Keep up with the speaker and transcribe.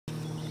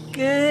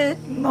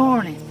Good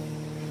morning,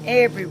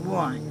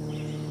 everyone.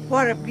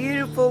 What a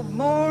beautiful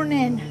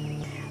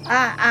morning.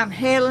 I'm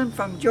Helen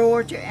from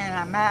Georgia, and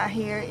I'm out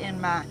here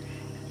in my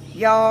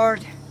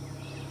yard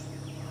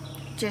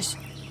just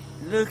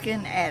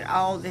looking at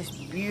all this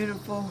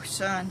beautiful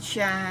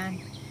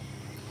sunshine,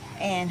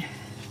 and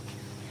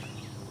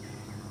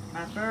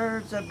my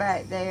birds are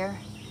back there,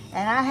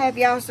 and I have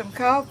y'all some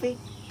coffee.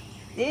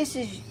 This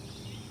is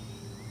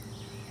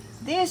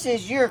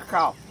your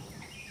coffee.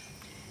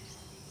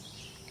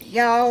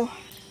 Y'all,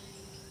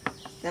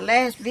 the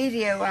last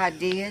video I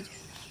did,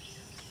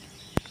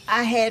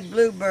 I had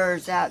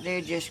bluebirds out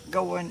there just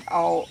going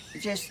all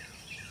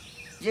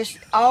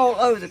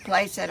over the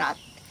place, and I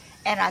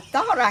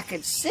thought I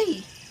could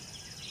see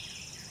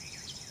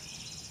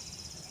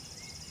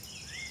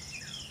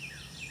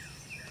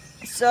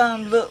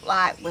some looked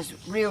like was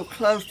real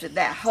close to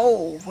that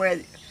hole where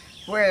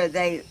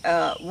they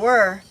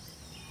were,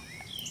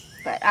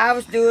 but I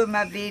was doing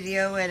my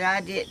video and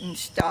I didn't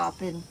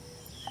stop, and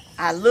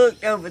I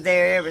looked over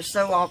there every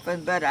so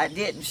often, but I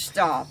didn't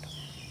stop.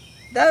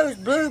 Those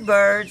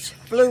bluebirds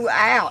flew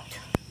out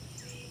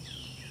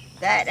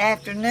that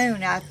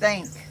afternoon, I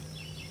think.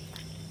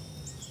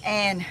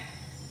 And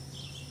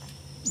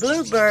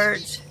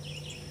bluebirds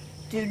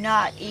do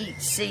not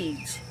eat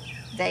seeds.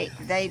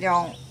 They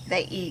don't.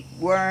 They eat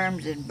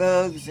worms and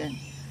bugs and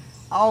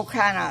all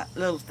kind of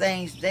little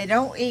things. They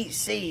don't eat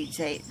seeds.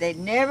 They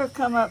never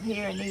come up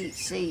here and eat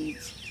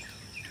seeds.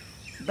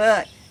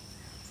 But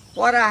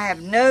what I have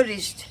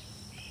noticed,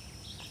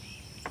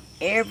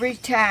 every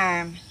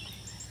time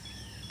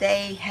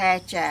they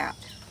hatch out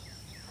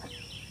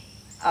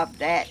of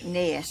that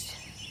nest,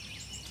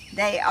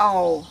 they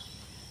all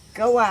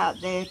go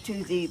out there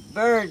to the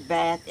bird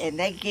bath and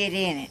they get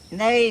in it.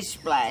 And they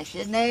splash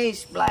and they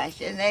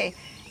splash and I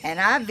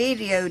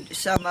videoed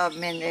some of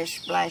them in there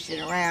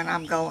splashing around.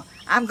 I'm going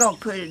to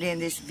put it in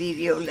this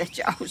video, let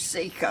y'all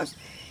see, because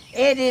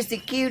it is the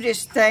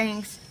cutest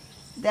things.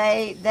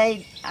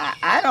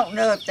 I don't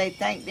know if they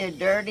think they're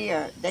dirty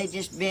or they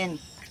just been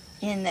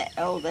in that.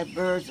 Oh, the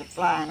birds are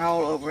flying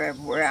all over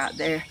everywhere out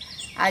there.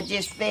 I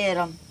just fed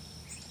them.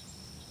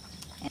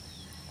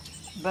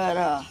 But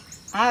I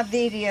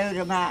videoed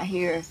them out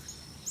here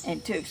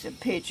and took some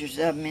pictures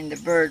of them in the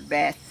bird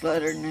bath,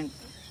 fluttering and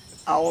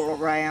all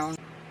around.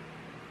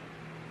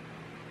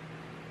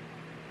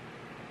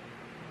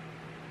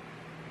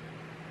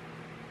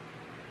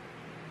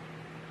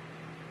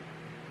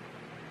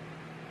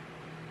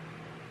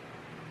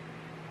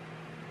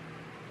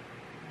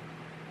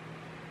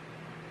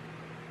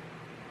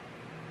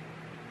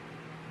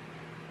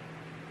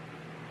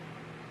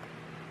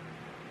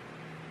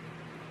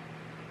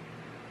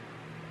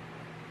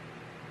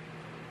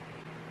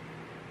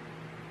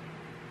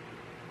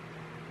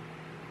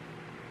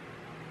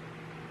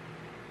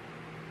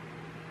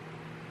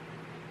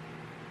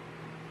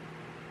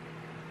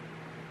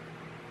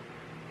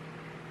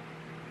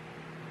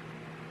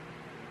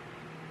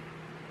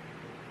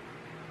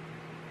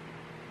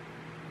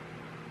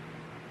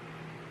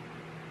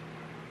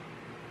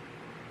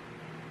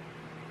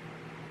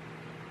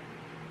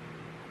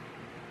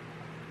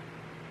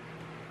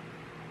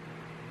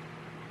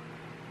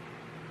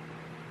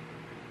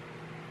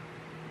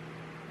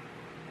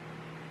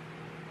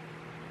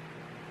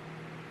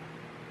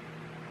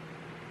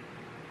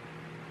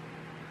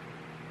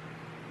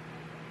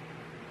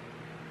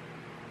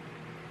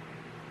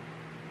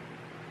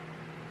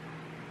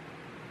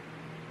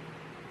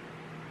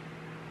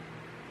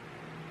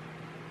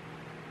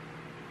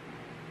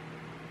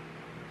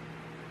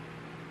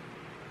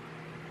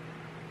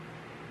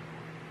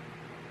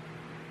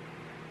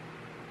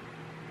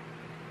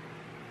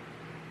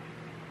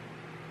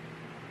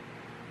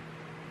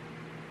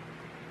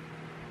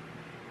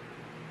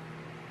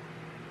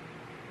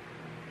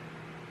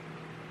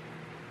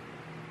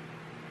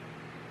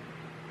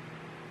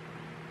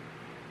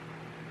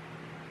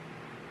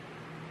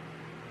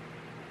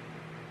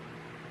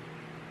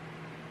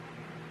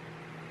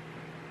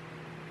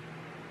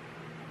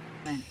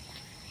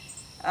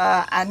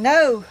 I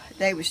know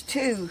there was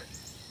 2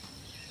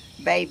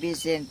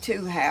 babies in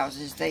 2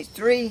 houses. There's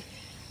 3.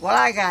 Well,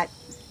 I got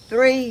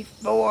 3,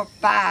 4,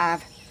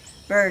 5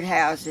 bird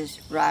houses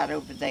right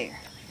over there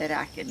that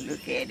I can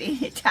look at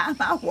anytime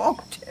I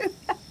want to.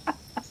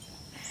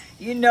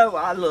 You know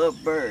I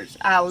love birds.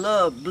 I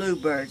love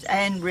bluebirds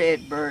and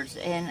redbirds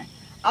and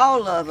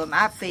all of them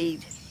I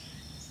feed.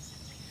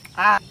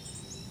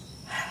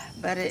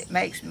 But it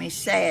makes me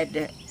sad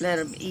to let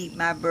them eat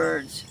my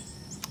birds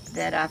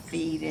that I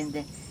feed,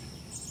 and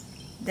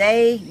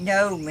they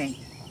know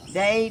me.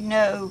 They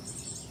know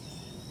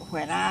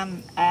when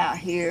I'm out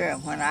here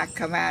and when I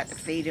come out to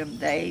feed them,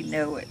 they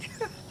know it.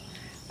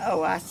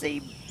 Oh, I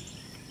see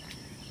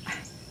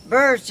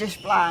birds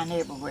just flying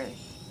everywhere.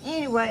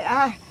 Anyway,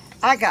 I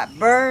got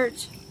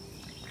birds.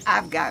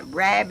 I've got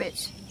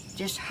rabbits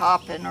just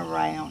hopping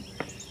around.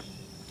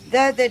 The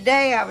other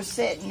day I was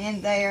sitting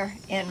in there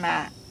in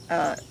my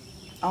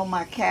on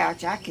my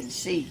couch. I can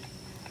see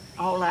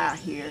all out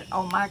here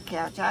on my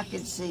couch. I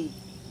can see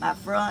my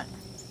front,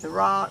 the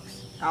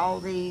rocks. all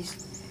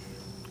these.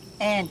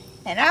 And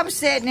I was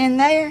sitting in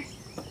there,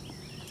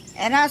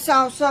 and I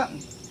saw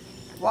something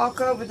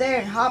walk over there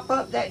and hop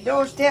up that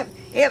doorstep.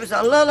 It was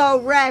a little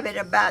old rabbit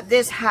about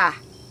this high.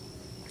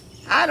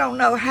 I don't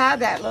know how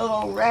that little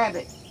old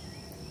rabbit,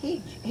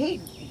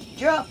 he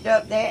jumped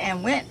up there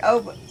and went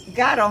over,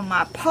 got on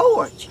my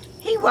porch.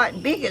 He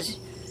wasn't big as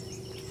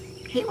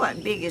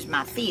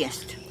my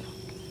fist.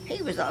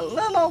 He was a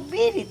little old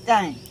bitty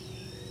thing.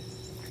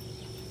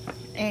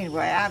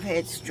 Anyway, I've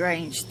had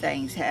strange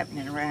things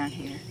happening around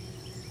here.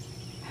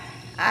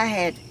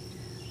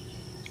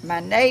 My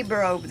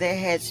neighbor over there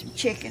had some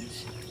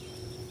chickens.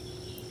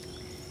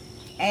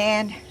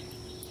 And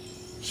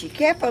she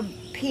kept them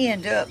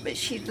pinned up, but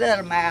she'd let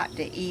them out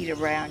to eat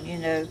around, you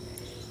know.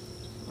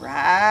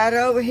 Right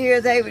over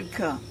here they would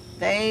come.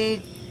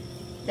 They'd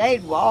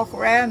walk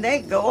around,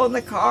 they'd go on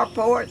the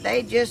carport,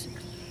 they'd just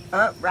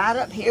right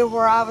up here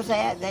where I was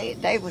at.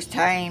 They was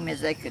tame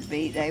as they could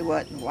be. They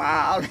wasn't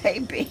wild, they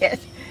bit.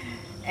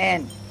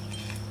 And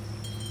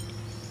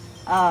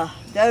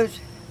those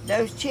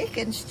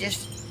chickens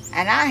just,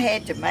 and I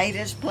had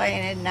tomatoes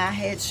planted, and I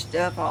had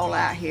stuff all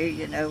out here,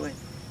 you know. And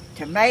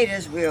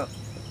tomatoes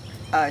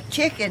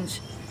chickens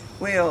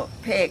will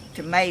peck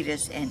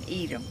tomatoes and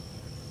eat them.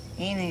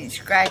 And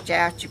scratch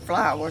out your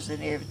flowers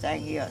and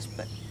everything else.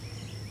 But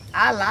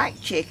I like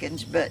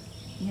chickens, but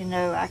you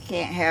know, I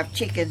can't have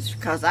chickens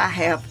because I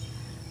have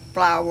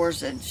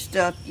flowers and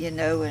stuff, you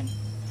know, and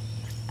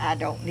I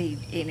don't need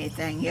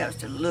anything else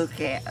to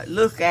look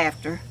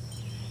after.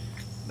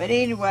 But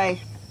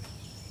anyway,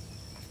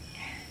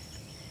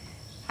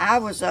 I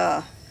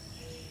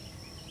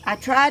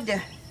tried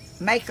to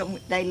make them,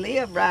 they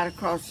live right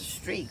across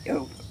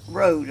the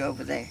road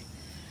over there.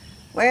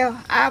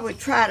 Well, I would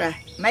try to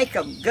make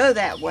them go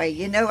that way,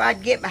 you know.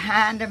 I'd get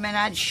behind them and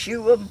I'd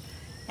shoo them,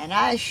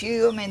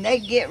 and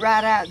they'd get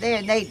right out there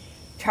and they'd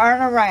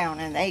turn around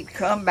and they'd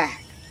come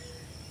back.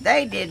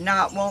 They did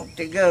not want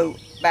to go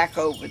back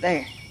over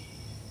there.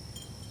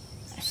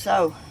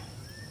 So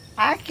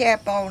I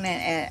kept on,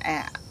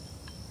 and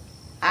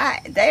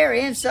they're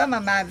in some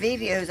of my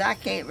videos. I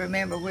can't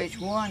remember which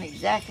one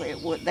exactly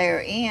what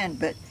they're in,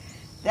 but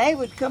they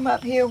would come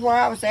up here where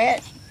I was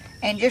at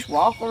and just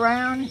walk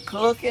around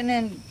cooking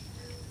and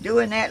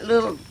doing that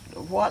little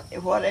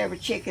whatever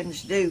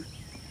chickens do.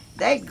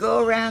 They'd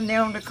go around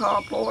there on the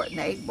carport and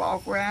they'd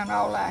walk around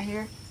all out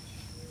here.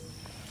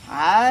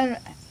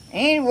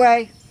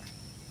 Anyway,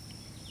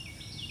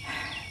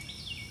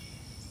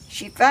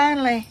 she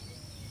finally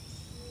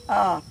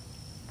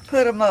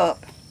put them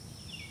up,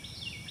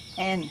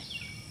 and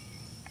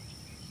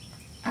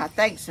I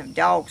think some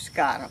dogs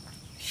got them.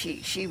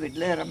 She would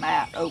let them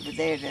out over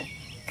there to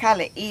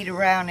kind of eat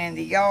around in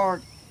the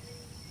yard.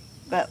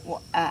 But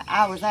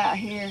I was out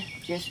here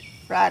just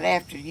right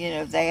after, you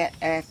know, that,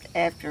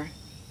 after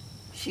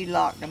she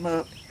locked them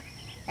up.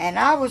 And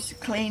I was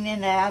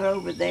cleaning out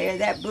over there,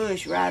 that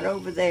bush right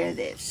over there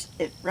that's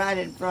right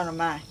in front of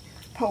my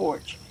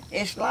porch.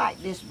 It's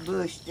like this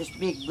bush, this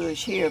big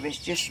bush here, but it's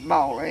just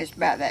smaller. It's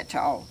about that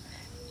tall.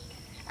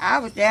 I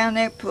was down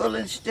there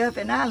pulling stuff,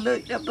 and I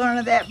looked up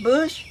under that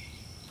bush.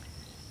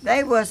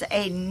 There was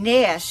a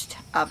nest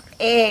of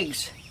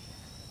eggs,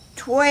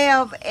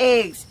 12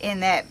 eggs in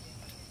that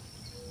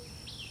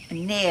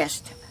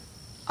nest.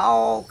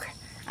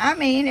 I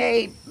mean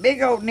a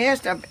big old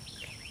nest of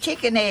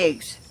chicken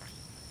eggs.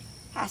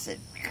 I said,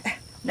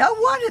 no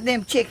wonder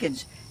them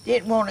chickens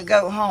didn't want to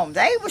go home.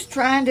 They was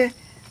trying to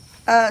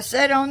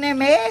sit on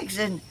them eggs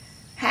and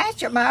hatch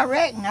them, I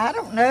reckon. I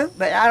don't know,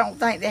 but I don't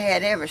think they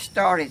had ever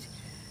started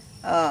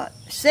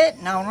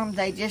sitting on them.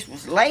 They just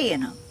was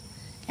laying them.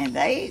 And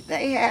they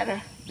had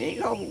a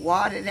big old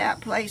wadded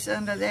out place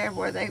under there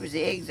where they was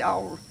eggs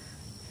all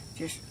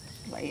just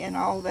laying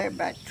all there,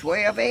 about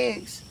 12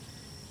 eggs.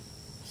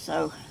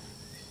 So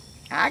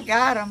I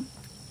got them,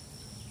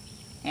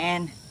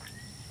 and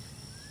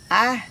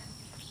I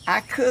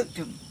cooked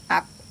them.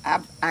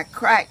 I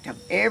cracked them,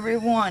 every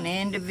one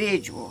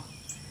individual,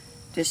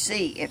 to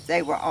see if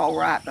they were all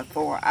right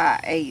before I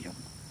ate them.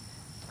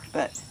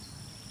 But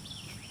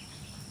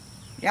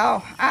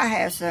y'all, I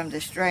have some of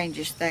the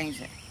strangest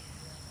things.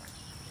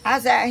 I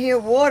was out here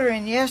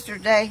watering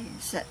yesterday,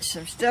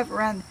 some stuff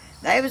around.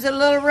 There was a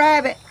little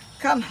rabbit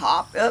come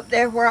hop up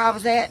there where I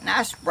was at, and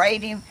I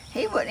sprayed him.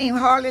 He wouldn't even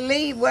hardly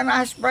leave when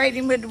I sprayed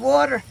him with the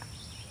water.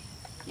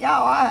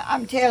 Y'all,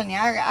 I'm telling you,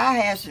 I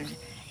have some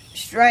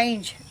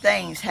strange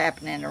things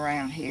happening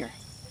around here.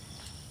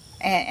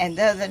 And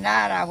the other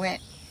night I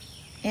went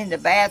in the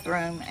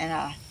bathroom,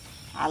 and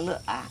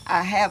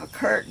I have a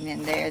curtain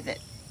in there that,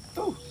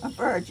 ooh, a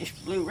bird just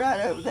flew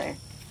right over there.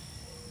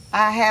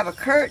 I have a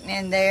curtain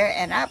in there,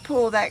 and I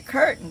pull that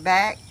curtain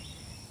back,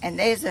 and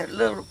there's a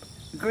little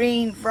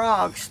green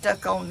frog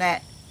stuck on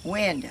that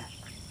window.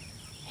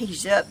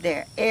 He's up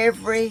there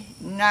every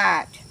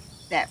night.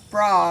 That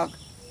frog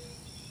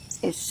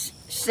is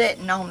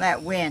sitting on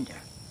that window.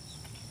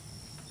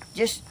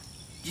 Just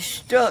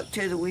stuck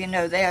to the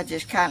window. They'll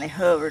just kind of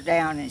hover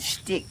down and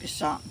stick to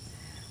something.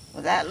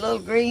 Well, that little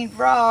green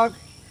frog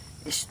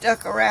is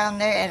stuck around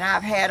there, and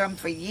I've had them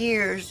for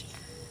years.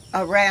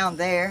 around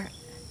there.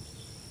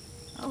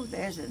 Oh,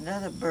 there's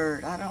another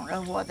bird. I don't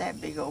know what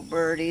that big old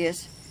bird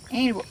is.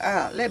 Anyway,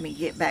 let me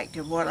get back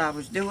to what I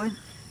was doing.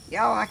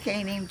 Y'all, I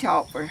can't even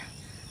talk for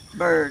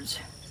birds.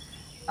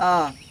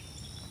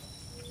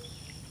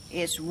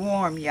 It's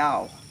warm,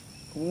 y'all.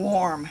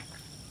 Warm.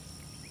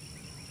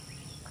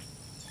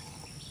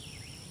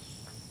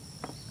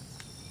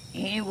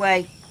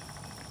 Anyway,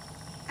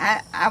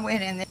 I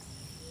went in there,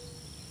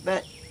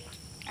 but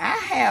I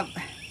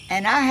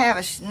have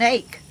a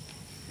snake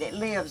that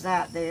lives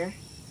out there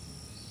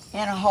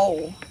in a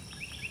hole.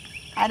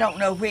 I don't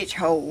know which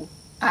hole.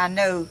 I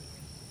know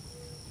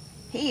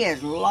he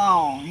is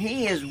long.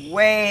 He is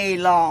way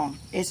long.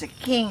 It's a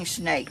king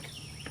snake.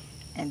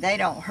 And they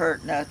don't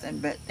hurt nothing,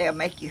 but they'll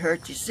make you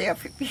hurt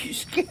yourself if you're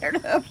scared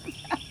of them.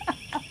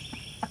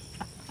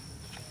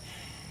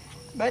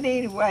 But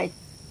anyway,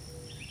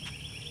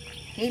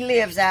 he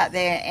lives out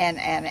there,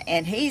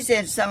 and he's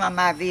in some of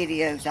my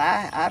videos.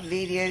 I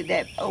videoed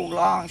that old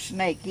long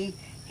snake.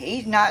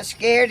 He's not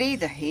scared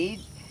either. He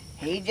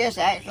just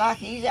acts like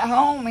he's at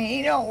home.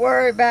 He don't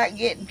worry about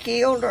getting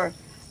killed or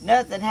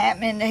nothing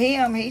happening to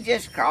him. He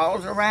just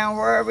crawls around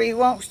wherever he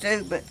wants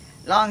to, but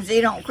as long as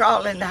he don't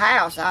crawl in the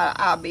house,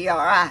 I'll be all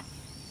right.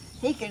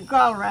 He can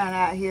crawl around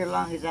out here as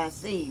long as I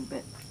see him,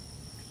 but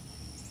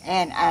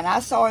and I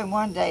saw him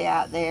one day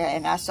out there,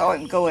 and I saw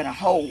him go in a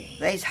hole.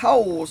 There's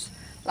holes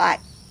like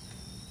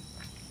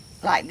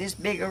this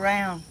big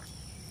around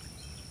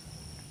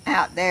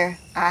out there.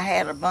 I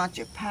had a bunch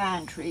of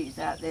pine trees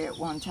out there at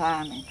one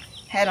time and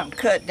had them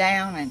cut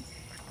down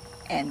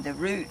and the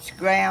roots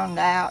ground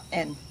out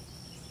and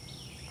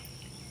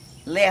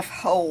left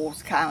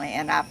holes kind of,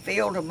 and I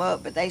filled them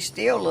up, but they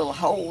still little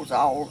holes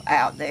all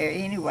out there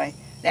anyway.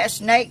 That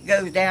snake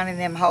goes down in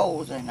them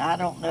holes, and I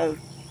don't know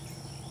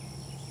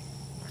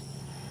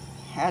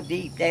how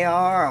deep they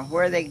are or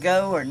where they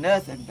go or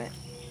nothing, but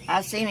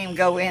I seen him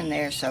go in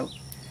there. So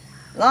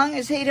long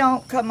as he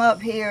don't come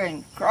up here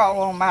and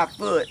crawl on my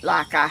foot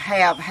like I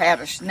have had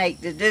a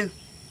snake to do.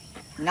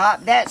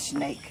 Not that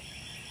snake.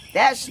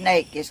 That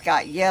snake has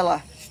got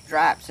yellow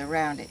stripes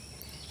around it.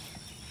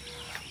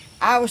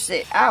 I was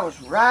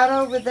right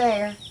over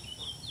there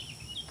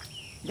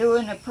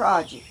doing a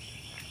project,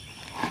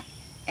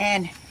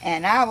 and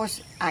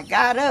I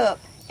got up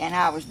and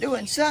I was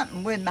doing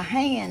something with my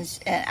hands,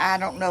 and I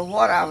don't know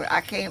what I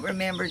can't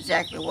remember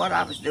exactly what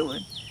I was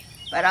doing,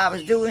 but I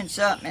was doing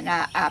something, and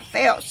I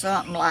felt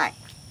something like,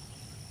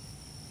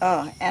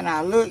 and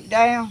I looked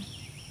down,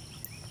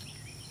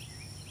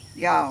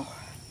 y'all.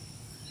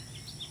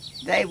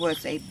 They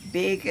was the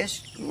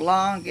biggest,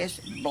 longest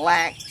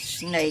black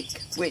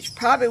snake, which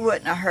probably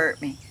wouldn't have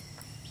hurt me,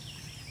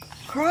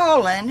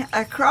 crawling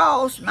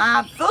across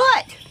my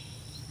foot.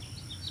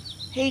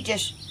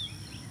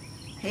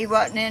 He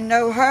wasn't in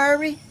no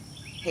hurry.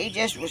 He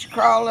just was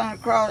crawling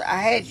across. I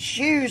had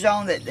shoes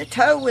on that the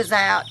toe was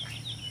out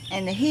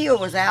and the heel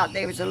was out.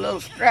 There was a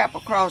little strap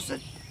across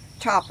the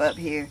top up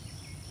here.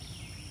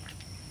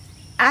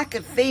 I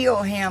could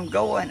feel him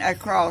going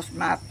across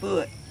my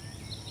foot.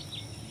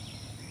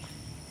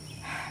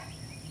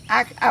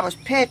 I was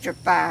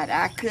petrified.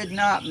 I could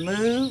not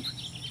move.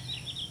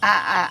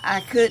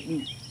 I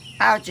couldn't.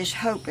 I was just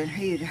hoping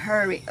he'd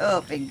hurry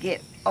up and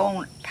get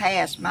on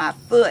past my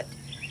foot.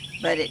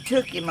 But it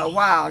took him a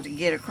while to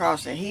get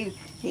across it.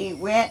 He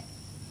went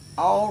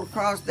all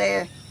across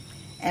there.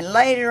 And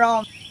later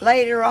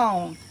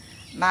on,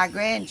 my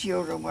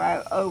grandchildren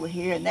were over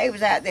here, and they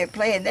was out there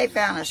playing. They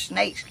found a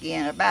snake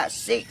skin about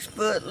 6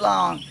 foot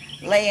long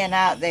laying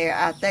out there.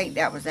 I think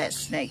that was that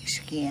snake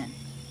skin.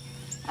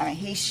 I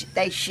mean,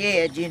 they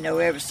shed, you know,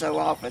 every so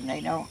often.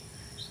 They don't.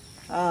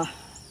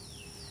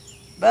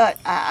 But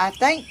I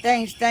think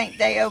things think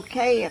they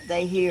okay if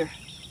they hear,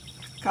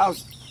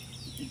 cause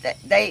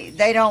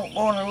they don't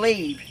want to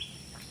leave.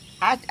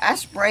 I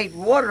sprayed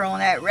water on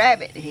that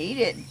rabbit. He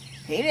didn't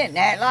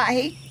act like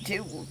he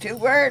too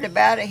worried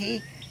about it.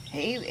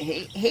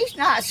 He's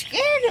not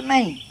scared of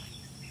me.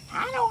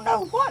 I don't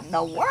know what in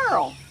the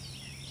world.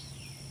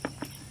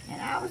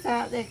 And I was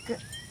out there.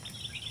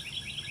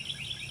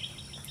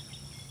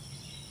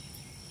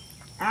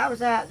 I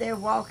was out there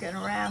walking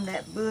around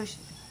that bush.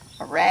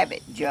 A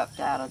rabbit jumped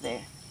out of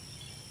there.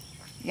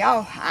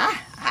 Y'all,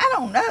 I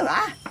don't know.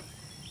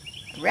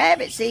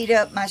 Rabbits eat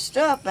up my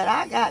stuff, but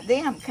I got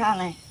them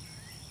kind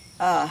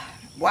of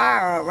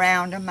wire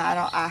around them.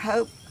 I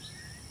hope.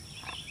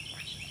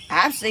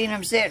 I've seen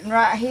them sitting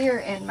right here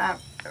in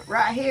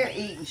right here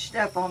eating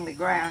stuff on the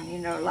ground, you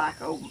know, like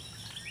old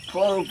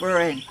clover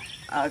and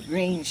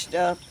green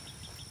stuff.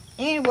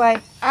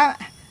 Anyway,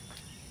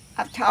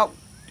 I've talked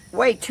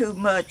way too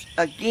much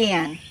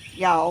again,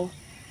 y'all.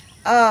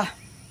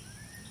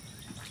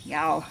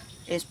 Y'all,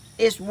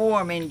 it's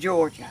warm in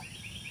Georgia,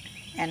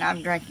 and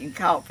I'm drinking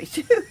coffee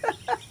too.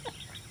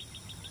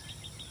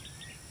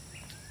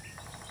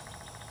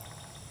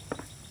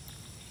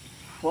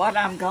 What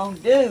I'm gonna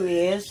do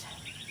is,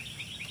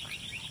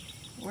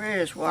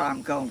 where's what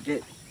I'm gonna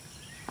do?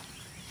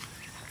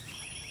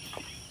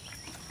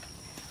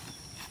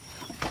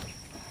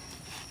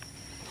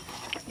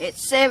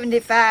 It's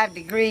 75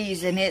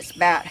 degrees and it's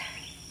about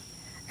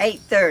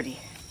 8:30.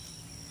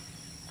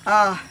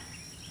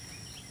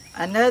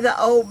 Another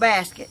old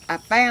basket. I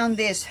found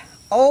this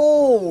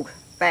old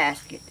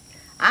basket.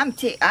 I'm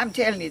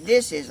telling you,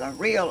 this is a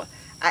real.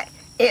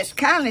 It's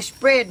kind of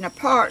spreading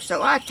apart,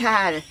 so I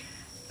tied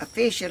a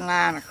fishing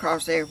line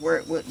across there where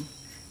it wouldn't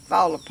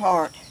fall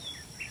apart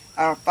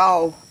or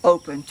fall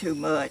open too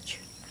much.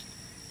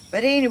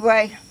 But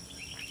anyway,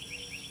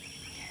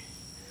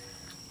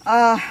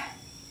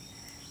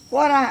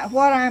 what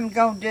I'm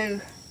gonna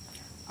do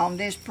on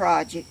this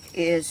project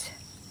is,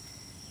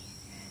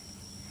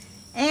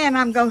 and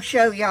I'm gonna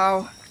show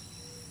y'all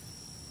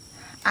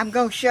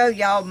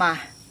my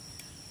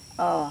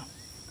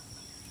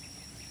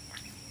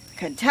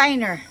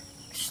container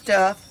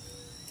stuff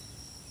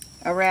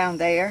around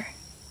there.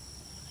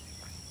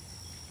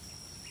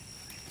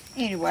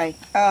 Anyway,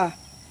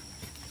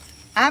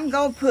 I'm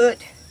gonna put,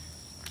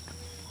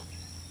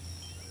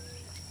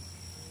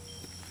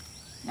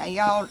 now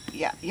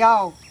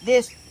y'all,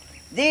 this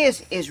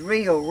is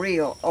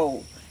real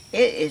old.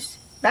 It is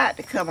about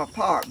to come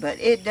apart, but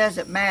it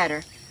doesn't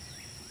matter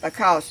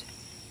because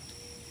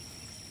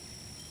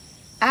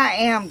I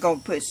am gonna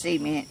put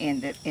cement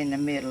in the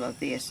middle of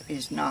this.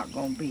 It's not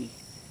gonna be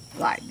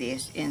like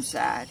this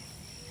inside,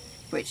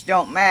 which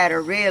don't matter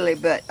really.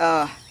 But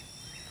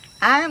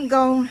I'm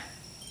gonna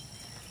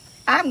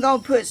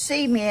put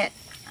cement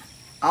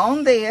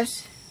on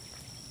this,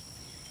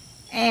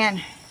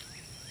 and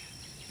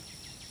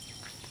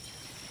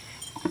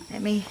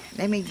let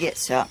me get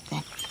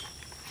something.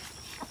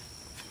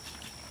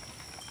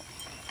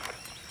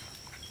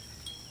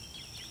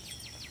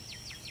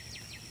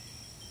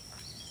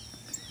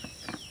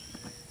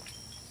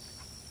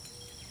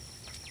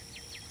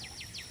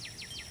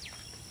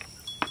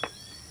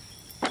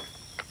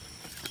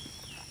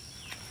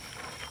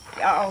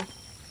 Y'all,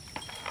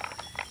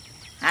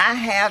 I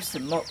have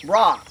some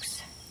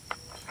rocks.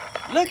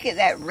 Look at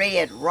that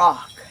red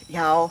rock,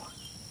 y'all.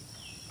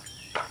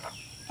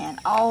 And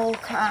all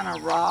kind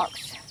of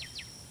rocks.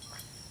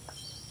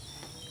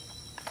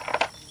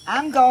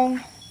 I'm going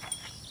to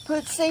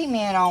put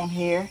cement on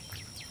here,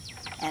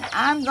 and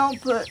I'm going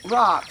to put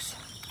rocks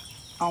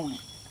on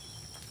it.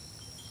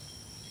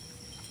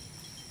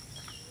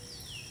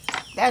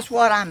 That's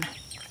what I'm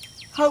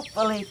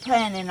hopefully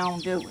planning on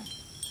doing.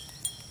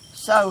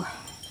 So,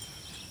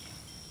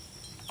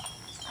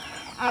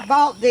 I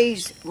bought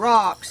these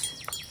rocks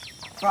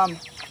from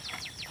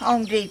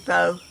Home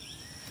Depot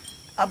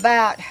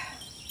about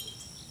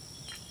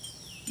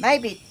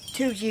maybe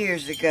 2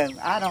 years ago.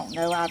 I don't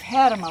know. I've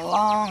had them a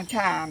long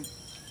time.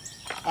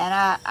 And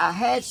I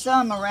had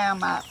some around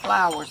my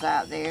flowers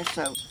out there.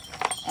 So,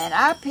 and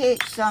I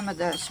picked some of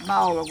the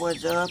smaller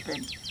ones up,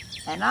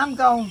 and I'm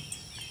going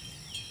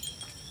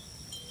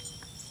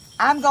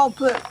to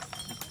put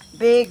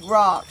big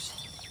rocks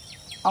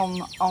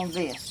on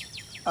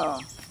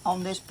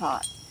this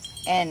pot,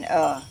 and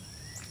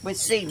with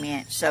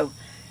cement. So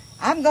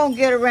I'm gonna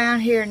get around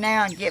here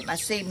now and get my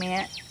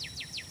cement,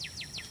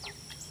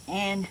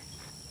 and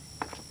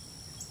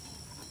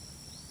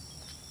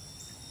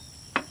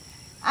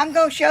I'm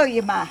gonna show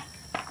you my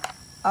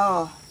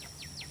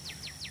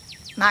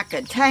my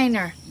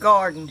container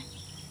garden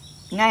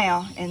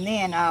now, and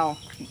then I'll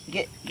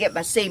get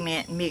my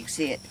cement and mix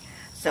it.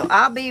 So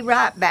I'll be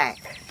right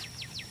back.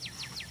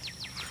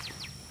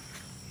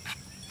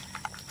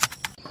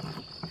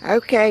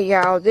 Okay,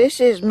 y'all, this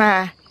is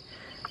my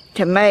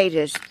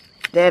tomatoes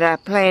that I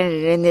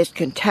planted in this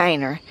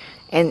container,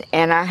 and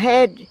I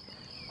had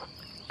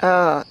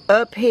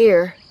up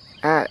here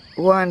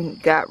one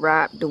got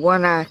ripe, the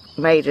one I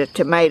made a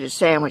tomato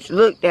sandwich.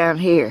 Look down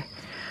here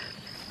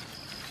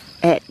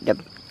at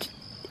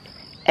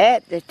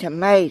the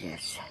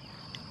tomatoes.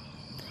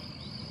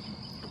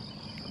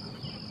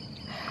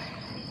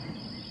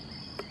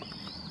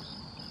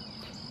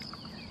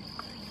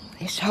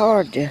 It's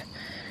hard to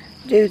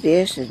do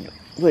this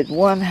with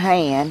one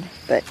hand,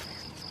 but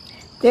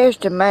there's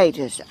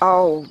tomatoes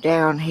all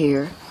down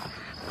here.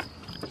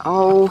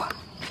 Oh,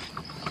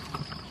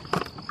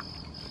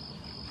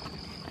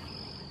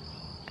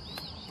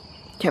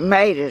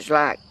 tomatoes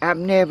like I've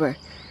never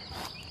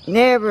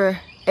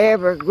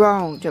ever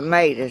grown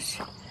tomatoes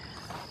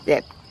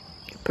that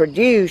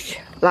produce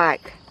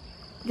like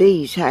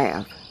these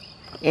have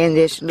in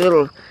this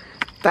little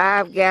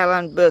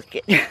 5-gallon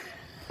bucket.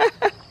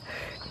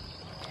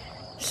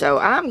 So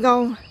I'm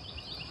going.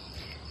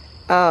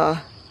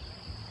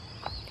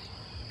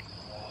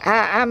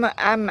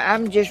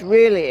 I'm just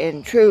really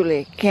and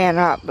truly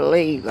cannot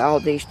believe all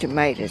these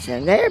tomatoes,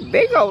 and they're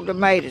big old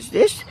tomatoes.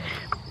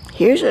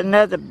 Here's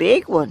another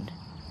big one.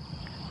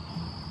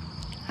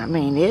 I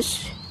mean,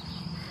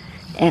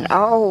 and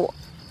all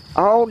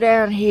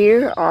down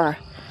here are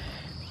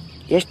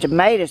just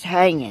tomatoes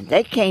hanging.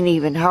 They can't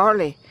even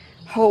hardly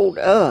hold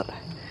up.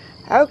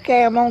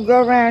 Okay, I'm gonna go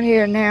around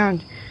here now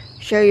and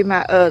show you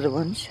my other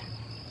ones.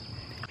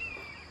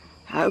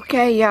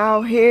 Okay,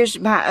 y'all, here's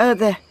my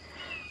other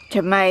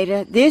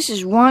tomato. This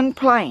is one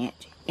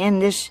plant in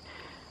this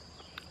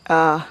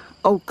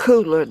old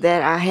cooler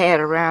that I had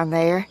around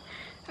there.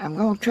 I'm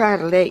going to try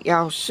to let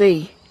y'all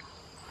see.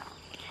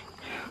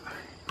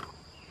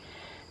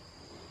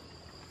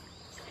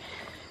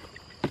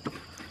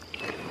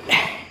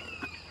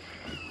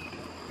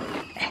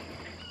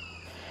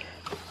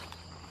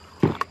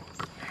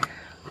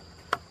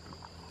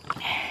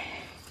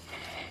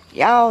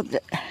 Y'all,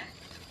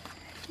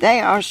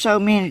 there are so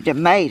many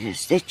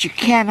tomatoes that you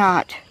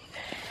cannot.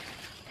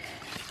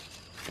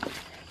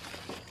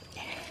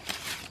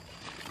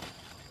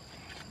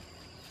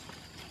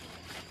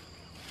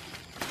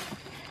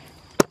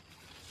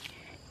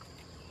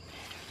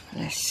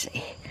 Let's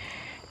see.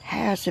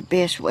 How's the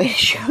best way to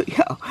show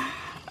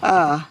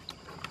y'all?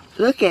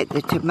 Look at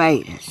the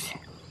tomatoes.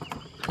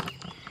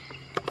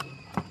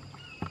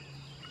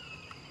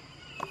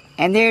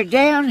 And they're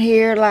down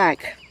here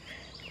like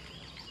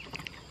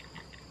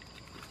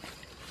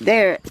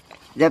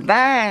the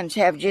vines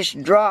have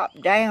just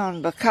dropped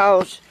down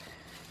because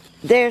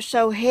they're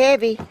so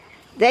heavy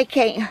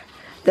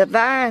the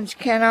vines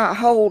cannot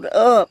hold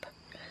up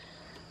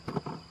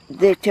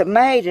the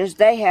tomatoes.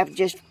 They have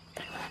just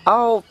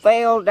all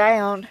fell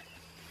down.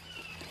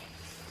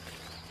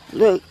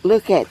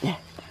 Look at that.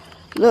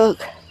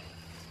 Look.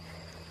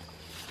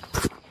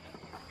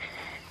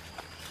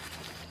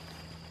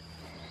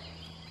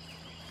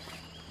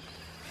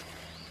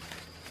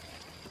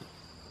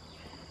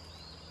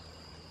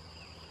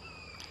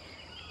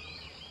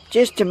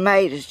 Just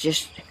tomatoes,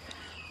 just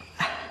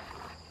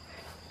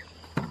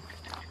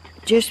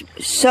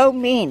so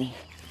many.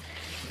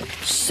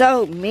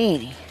 So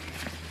many.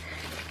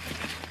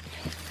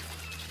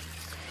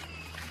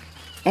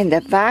 And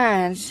the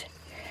vines,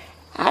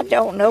 I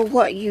don't know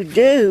what you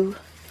do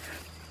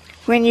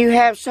when you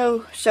have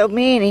so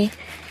many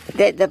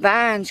that the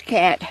vines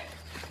can't.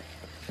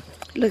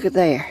 Look at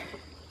there.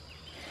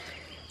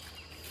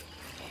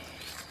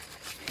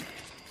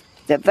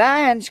 The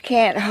vines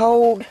can't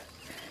hold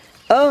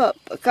up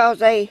because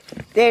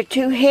they're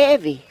too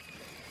heavy.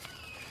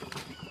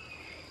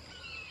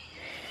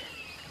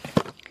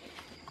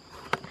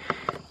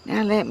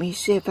 Now let me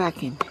see if I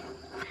can.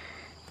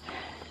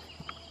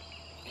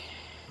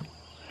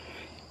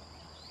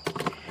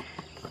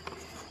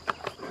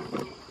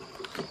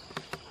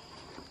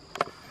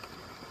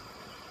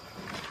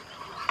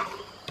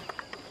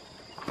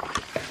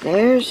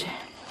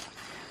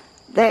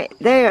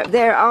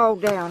 They're all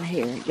down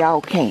here.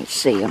 Y'all can't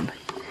see them.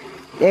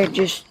 They're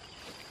just.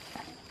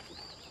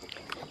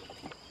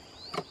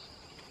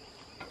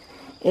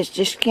 It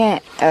just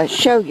can't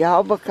show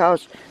y'all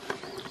because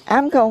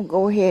I'm going to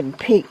go ahead and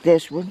pick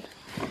this one.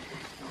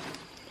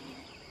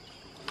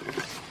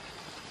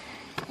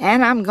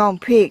 And I'm going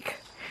to pick,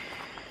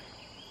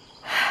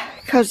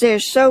 because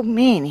there's so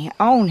many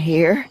on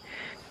here,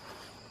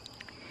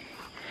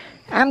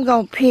 I'm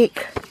going to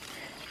pick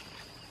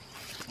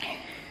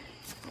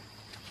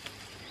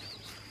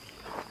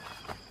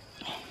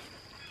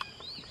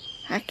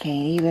I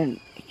can't even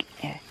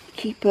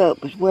keep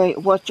up with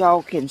what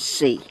y'all can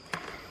see.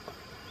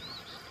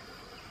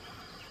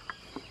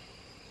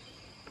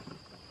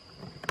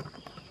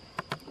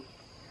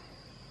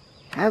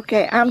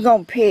 Okay, I'm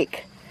going to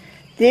pick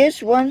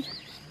this one.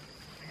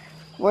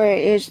 Where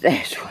is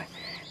this one?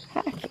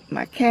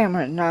 My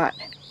camera's not.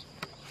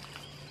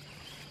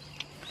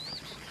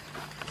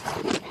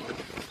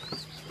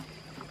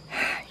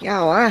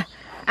 Y'all,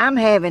 I'm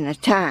having a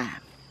time.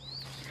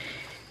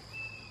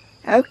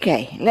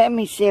 Okay, let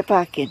me see if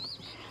I can.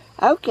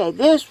 Okay,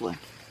 this one.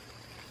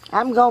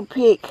 I'm going to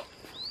pick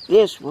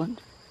this one.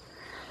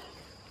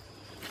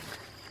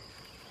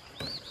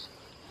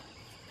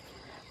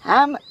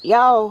 I'm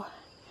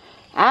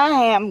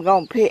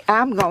going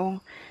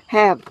to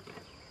have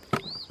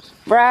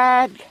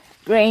fried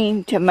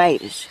green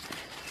tomatoes.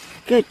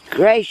 Good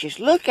gracious,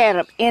 look at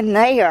them in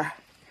there.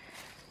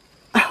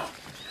 Oh,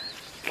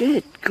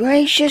 good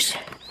gracious.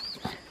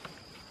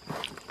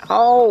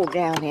 All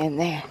down in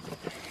there.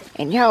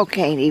 And y'all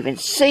can't even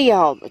see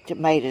all the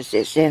tomatoes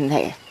that's in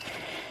there.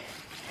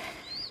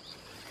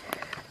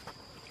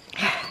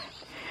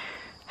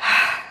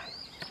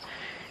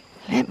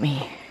 Let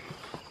me.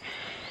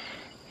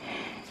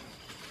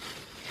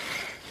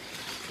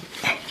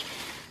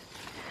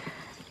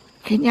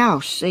 Can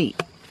y'all see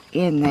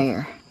in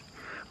there?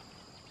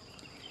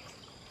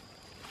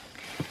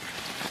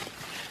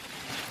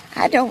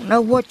 I don't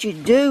know what you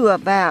do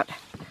about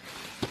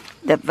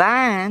the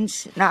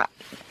vines.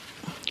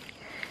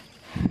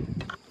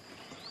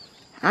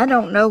 I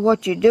don't know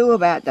what you do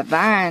about the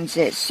vines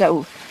that's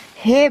so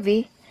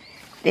heavy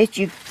that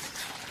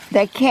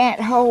they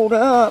can't hold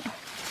up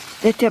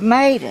the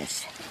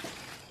tomatoes.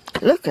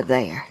 Look at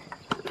there.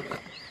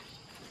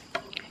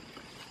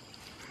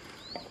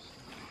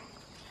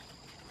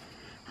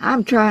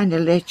 I'm trying to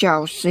let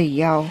y'all see,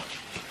 y'all.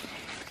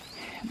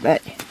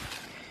 But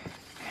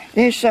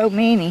there's so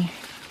many.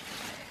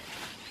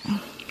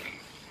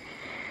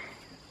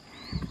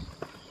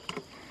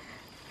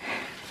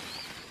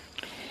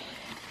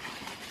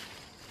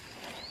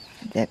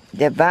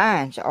 The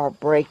vines are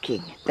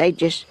breaking. They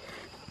just,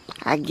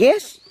 I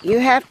guess you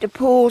have to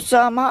pull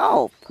some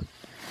off.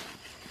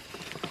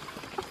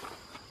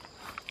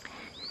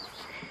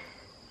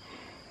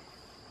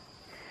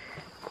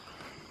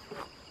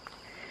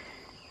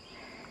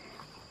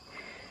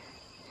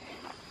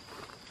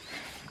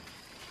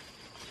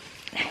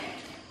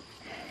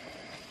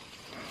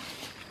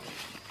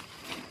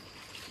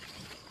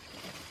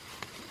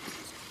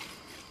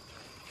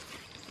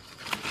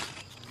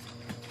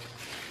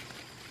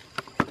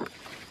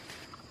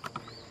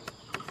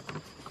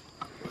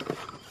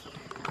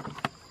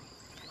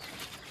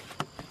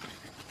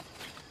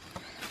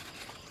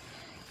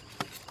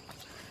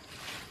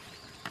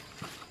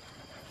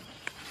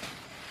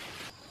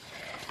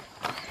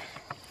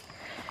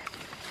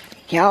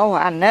 Y'all,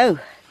 I know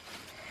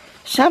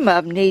some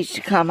of them needs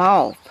to come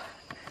off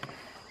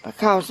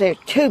because there's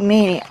too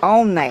many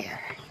on there.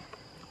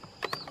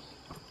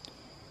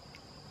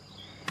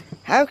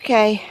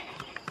 Okay.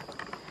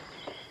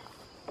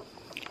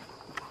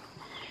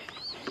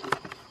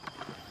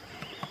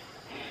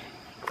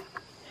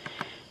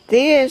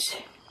 This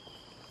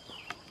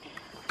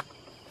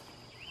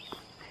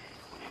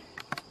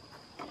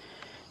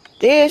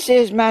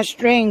is my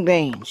string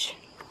beans.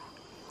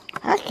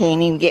 I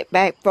can't even get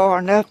back far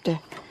enough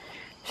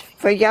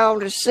for y'all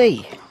to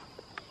see.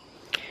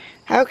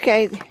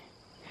 Okay,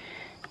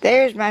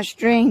 there's my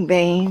string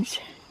beans.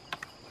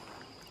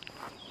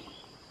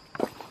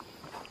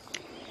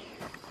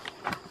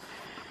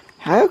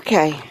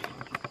 Okay,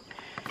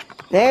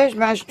 there's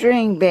my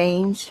string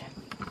beans.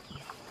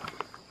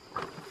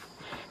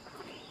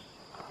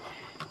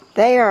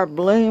 They are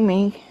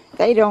blooming.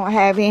 They don't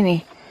have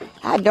any,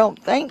 I don't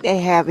think they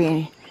have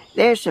any.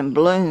 There's some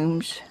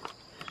blooms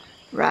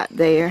right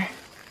there.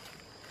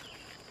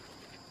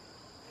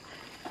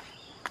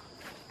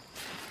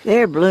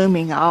 They're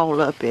blooming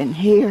all up in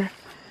here.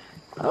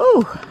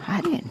 Oh, I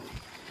didn't.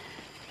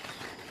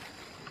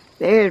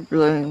 There's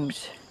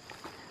blooms.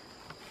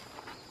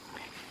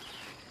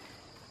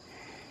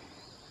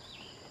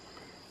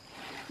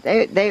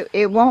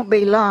 It won't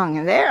be long,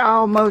 and they're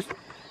almost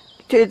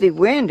to the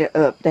window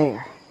up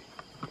there.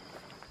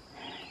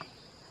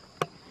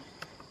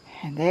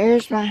 And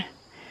there's my,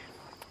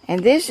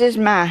 and this is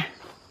my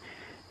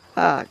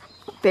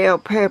bell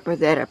pepper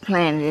that I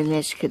planted in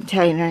this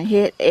container.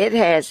 It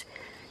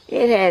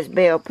has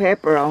bell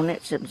pepper on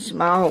it, some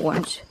small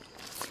ones.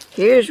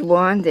 Here's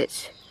one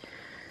that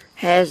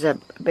has a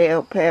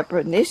bell pepper,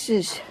 and this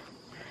is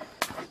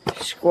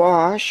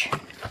squash.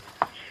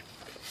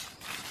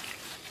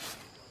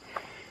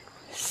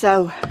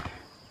 So,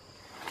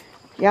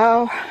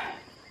 y'all,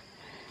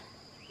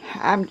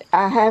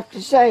 I have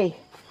to say,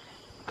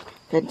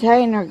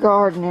 container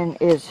gardening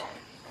is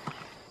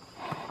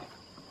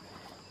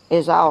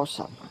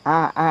awesome.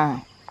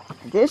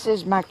 This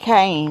is my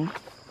cane,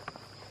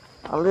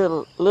 a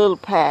little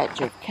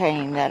patch of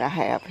cane that I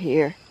have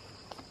here.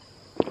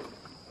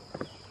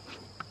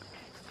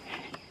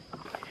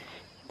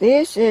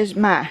 This is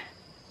my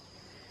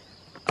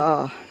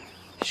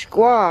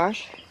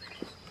squash,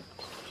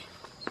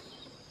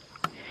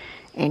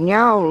 and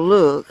y'all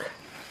look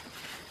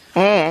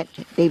at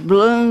the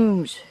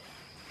blooms.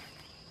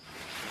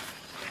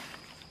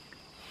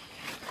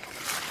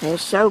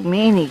 There's so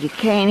many you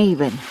can't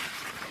even.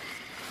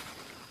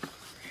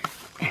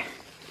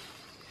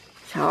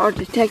 It's hard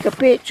to take a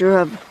picture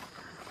of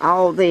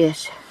all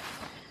this,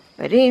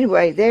 but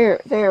anyway, they're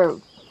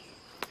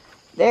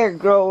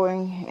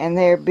growing and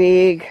they're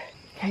big.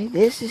 Okay,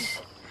 this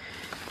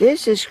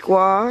is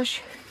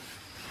squash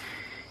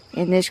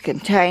in this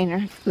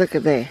container. Look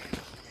at there,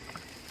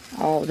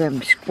 all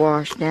them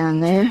squash down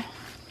there.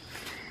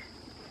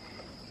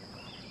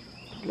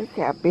 Look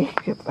how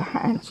big the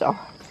vines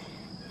are.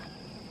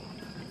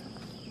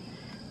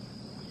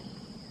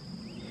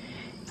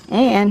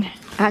 And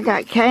I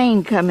got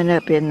cane coming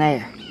up in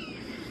there.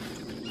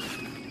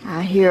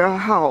 I hear a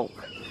hawk.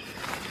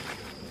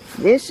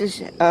 This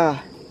is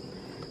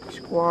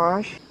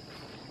squash.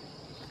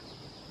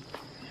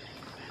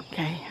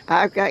 Okay,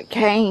 I've got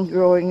cane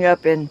growing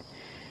up in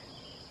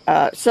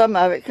some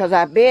of it because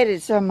I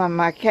bedded some of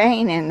my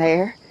cane in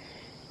there,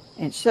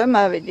 and some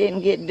of it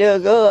didn't get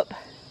dug up.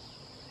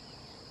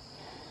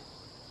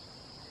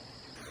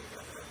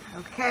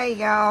 Okay,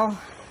 y'all.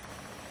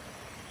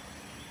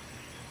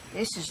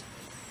 This is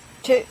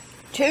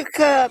two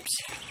cups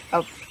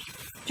of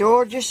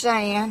Georgia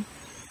sand.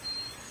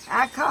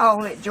 I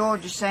call it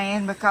Georgia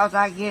sand because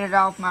I get it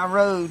off my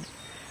road.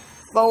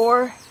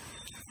 4,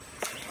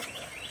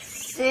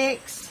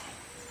 6,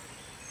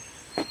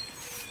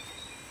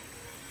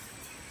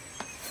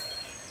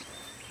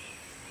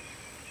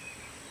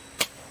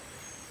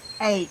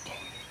 8.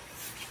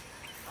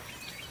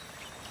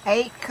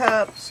 8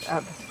 cups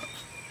of,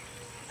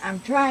 I'm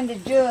trying to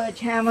judge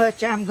how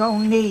much I'm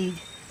gonna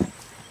need.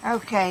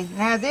 Okay,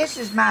 now this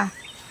is my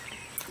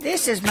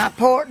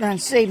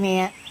Portland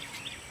cement.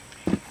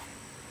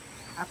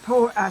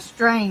 I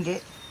strained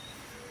it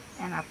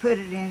and I put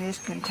it in this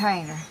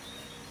container.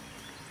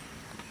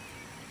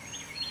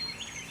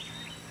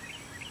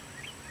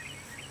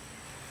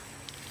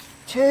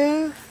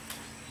 Two,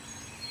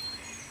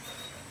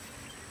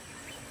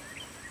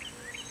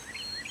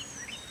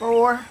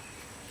 4,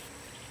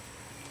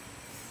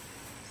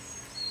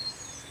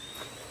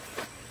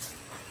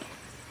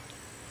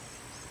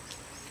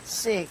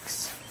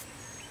 6.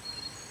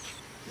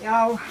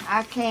 Y'all,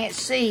 I can't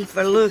see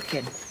for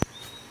looking.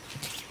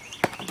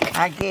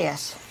 I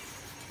guess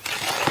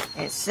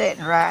it's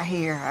sitting right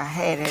here. I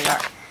had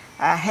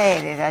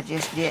it. I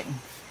just didn't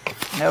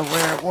know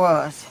where it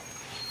was.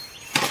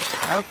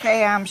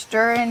 Okay, I'm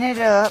stirring it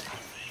up.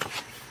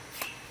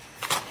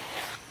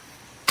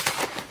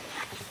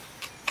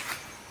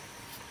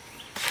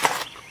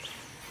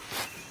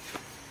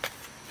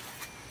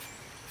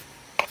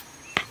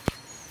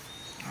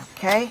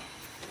 Okay,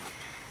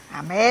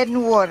 I'm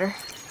adding water,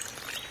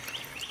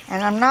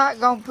 and I'm not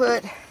going to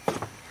put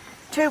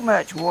too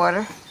much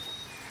water.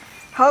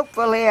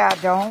 Hopefully I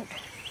don't,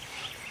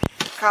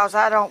 because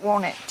I don't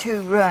want it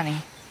too runny.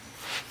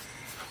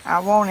 I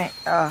want it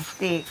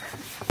thick.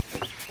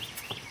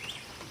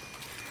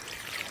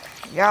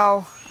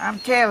 Y'all, I'm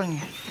telling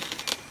you,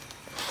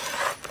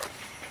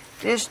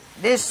 this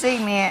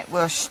cement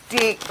will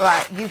stick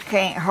like you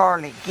can't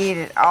hardly get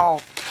it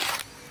off.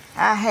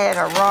 I had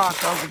a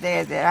rock over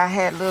there that I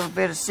had a little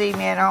bit of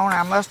cement on.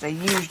 I must have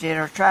used it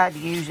or tried to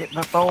use it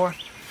before.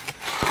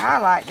 I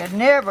like to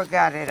never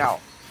got it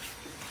off.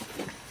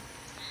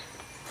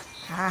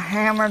 I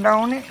hammered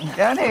on it and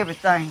done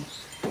everything.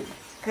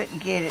 Couldn't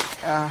get it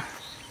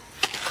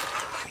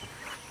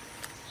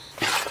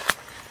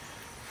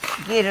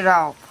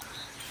off.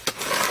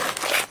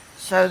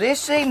 So this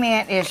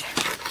cement is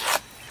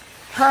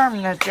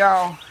permanent,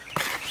 y'all.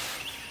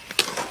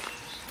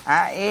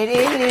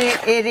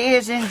 It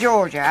is in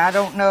Georgia. I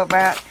don't know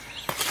about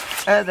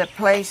other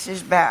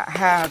places, about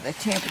how the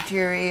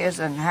temperature is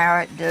and how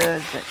it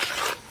does, but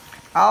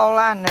all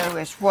I know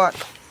is what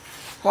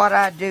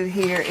I do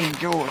here in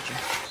Georgia.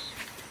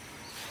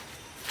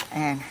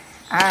 And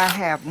I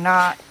have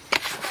not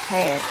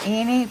had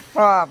any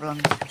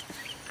problem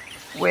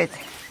with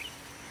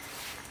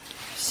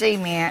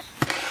cement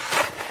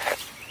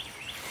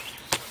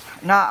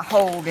not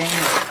holding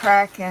or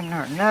cracking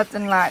or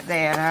nothing like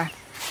that.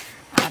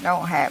 I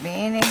don't have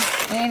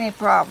any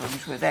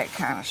problems with that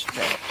kind of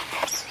stuff.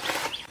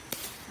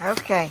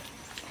 Okay,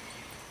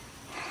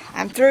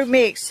 I'm through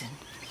mixing.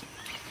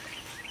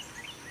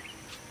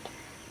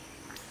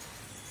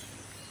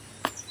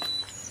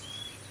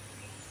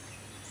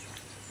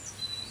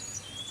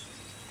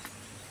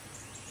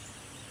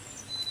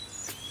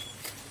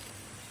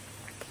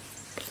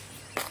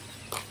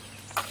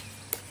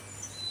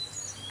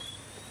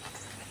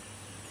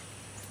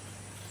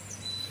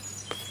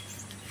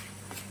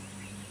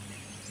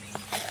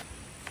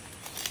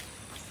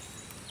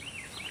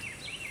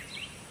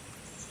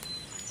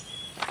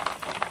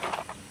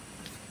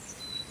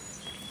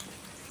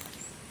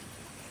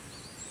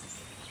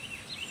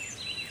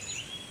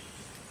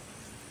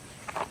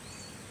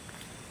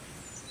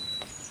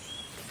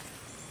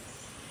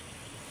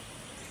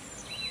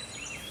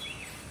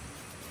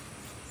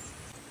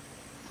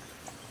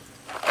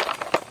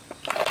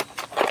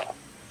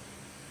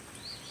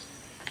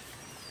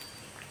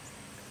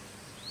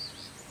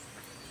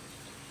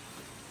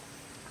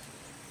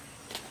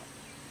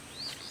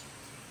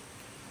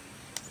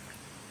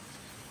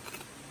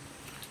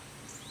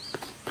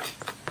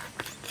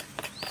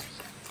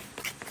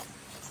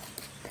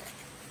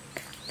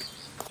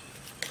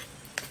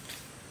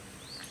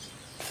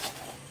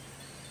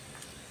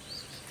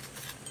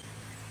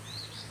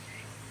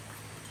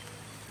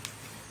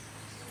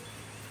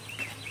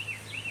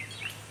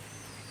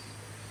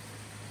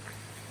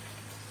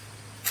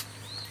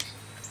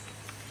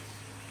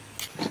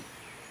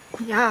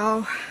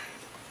 Y'all,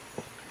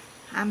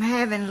 I'm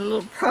having a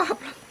little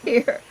problem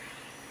here.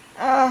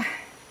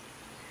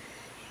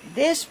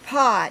 This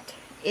pot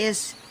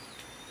is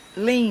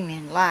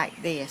leaning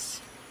like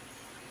this,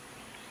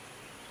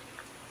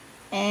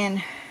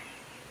 and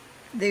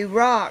the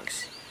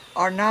rocks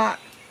are not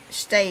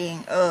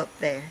staying up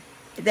there.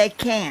 They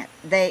can't.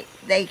 They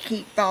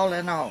keep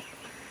falling off.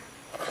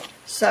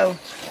 So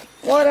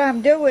what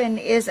I'm doing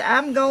is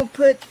I'm going to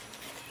put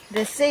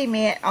the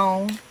cement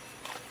on,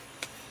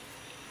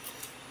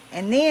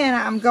 and then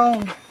I'm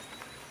going,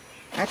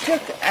 I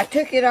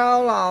took it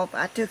all off.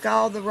 I took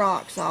all the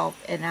rocks off,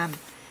 and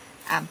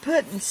I'm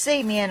putting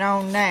cement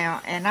on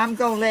now, and I'm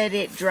going to let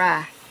it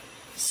dry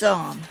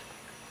some.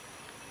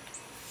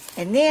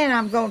 And then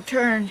I'm going to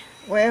turn,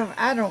 well,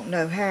 I don't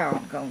know how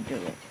I'm going to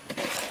do it.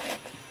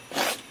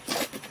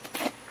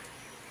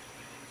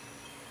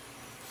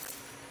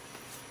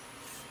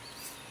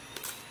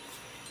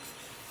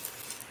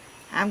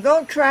 I'm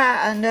going to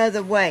try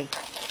another way,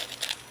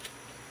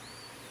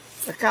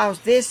 because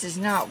this is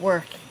not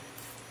working.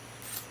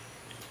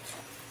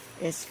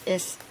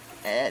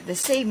 The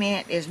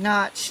cement is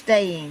not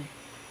staying.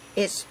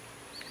 It's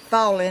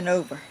falling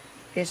over.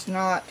 It's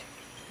not.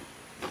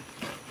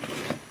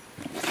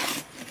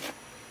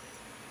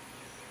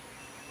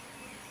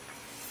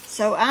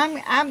 So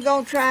I'm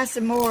going to try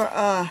some more.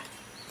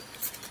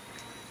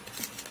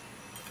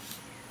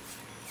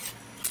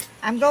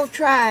 I'm going to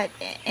try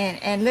it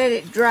and let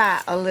it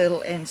dry a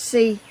little and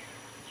see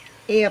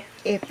if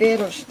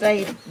it'll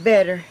stay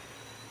better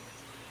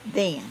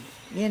then.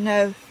 You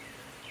know,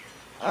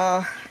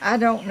 I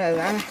don't know.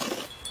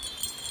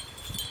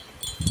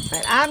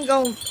 But I'm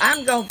going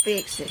to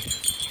fix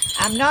it.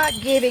 I'm not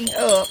giving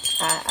up.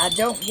 I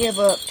don't give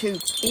up too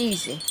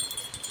easy.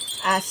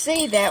 I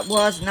see that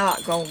was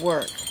not going to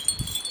work.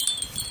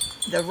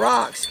 The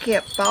rocks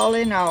kept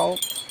falling off,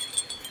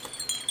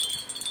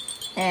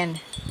 and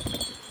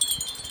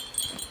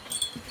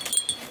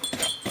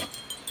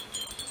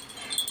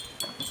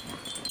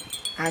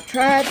I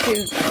tried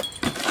to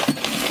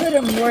put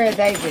them where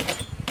they would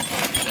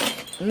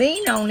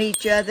lean on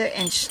each other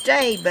and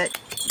stay, but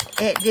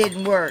it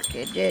didn't work.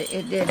 It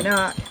did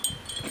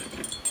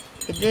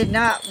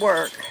not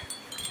work.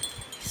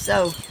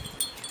 So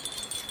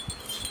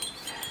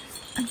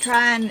I'm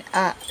trying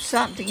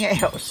something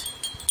else.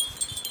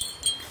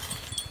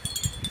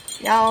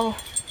 Y'all,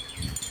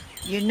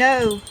 you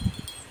know,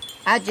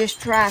 I just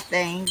try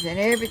things, and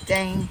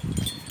everything,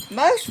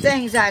 most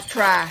things I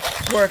try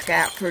work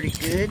out pretty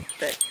good,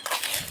 but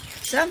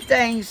some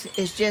things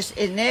is just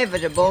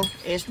inevitable.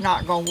 It's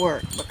not going to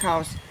work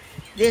because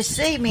this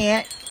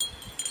cement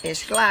is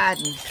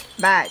sliding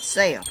by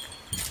itself.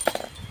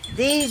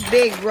 These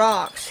big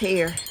rocks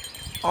here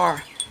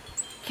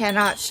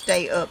cannot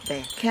stay up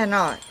there.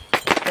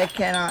 They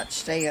cannot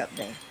stay up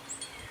there.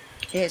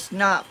 It's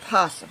not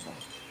possible.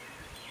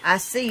 I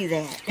see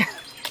that.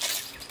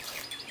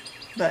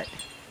 But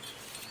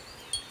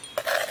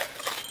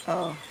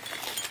I'm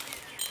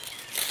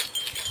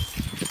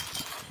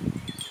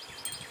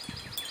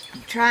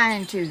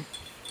trying to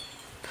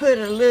put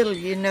a little,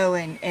 you know,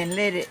 and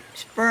let it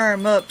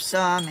firm up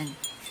some and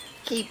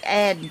keep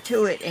adding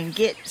to it and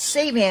get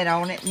cement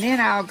on it, and then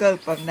I'll go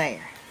from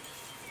there.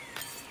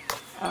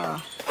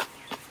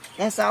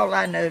 That's all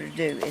I know to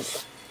do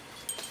is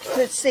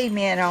put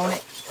cement on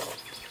it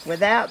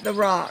without the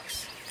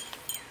rocks.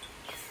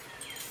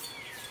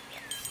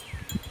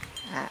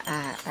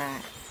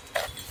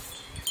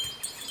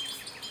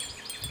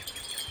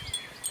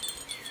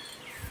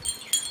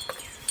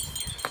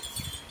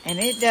 And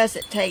it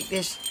doesn't take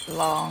this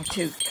long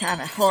to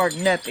kind of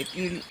harden up if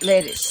you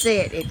let it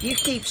sit. If you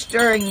keep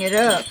stirring it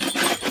up,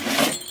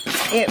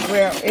 it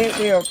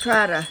will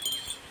try to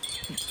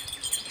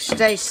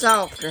stay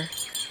softer.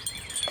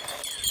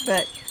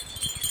 But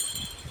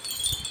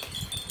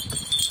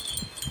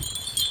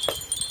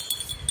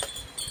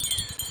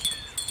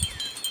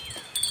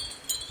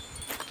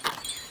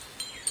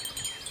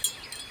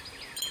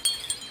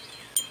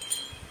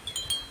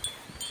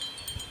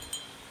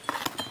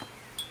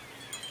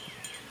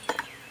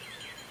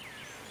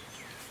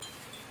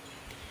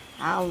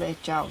I'll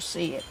let y'all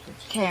see it with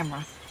the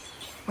camera.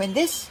 When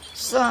this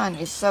sun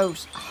is so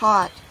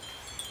hot,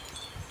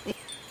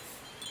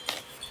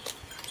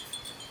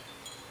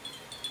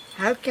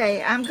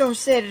 okay, I'm going to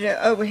set it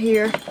over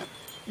here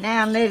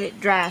now and let it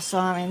dry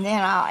some, and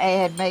then I'll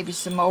add maybe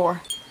some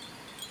more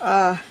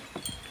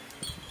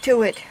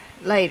to it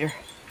later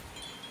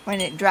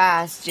when it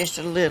dries just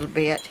a little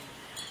bit.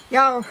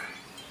 Y'all,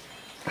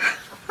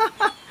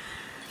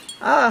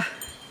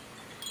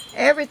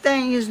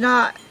 everything is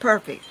not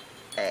perfect.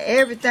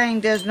 Everything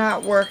does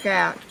not work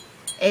out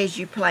as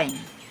you plan.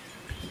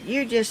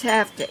 You just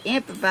have to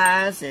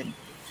improvise and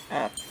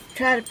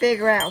try to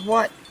figure out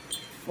what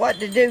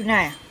to do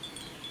now.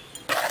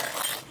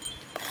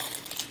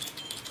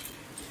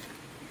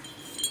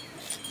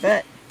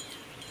 But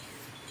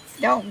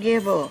don't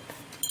give up.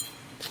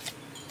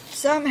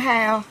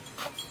 Somehow,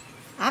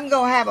 I'm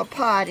going to have a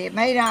pot. It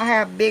may not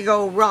have big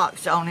old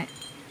rocks on it.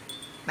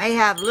 May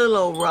have little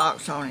old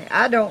rocks on it.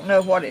 I don't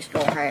know what it's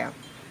going to have.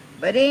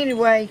 But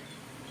anyway,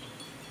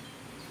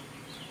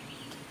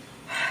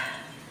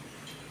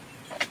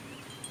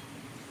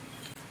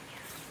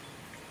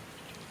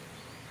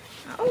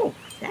 oh,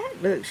 that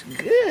looks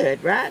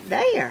good right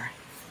there.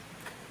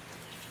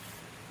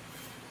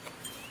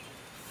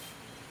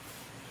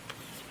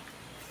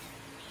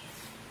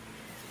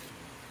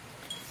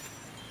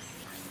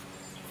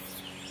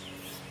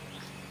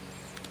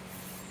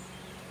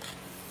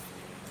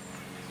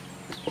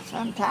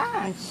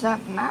 Sometimes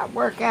something might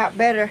work out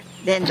better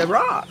than the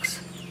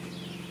rocks,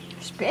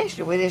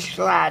 especially with this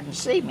sliding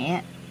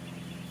cement.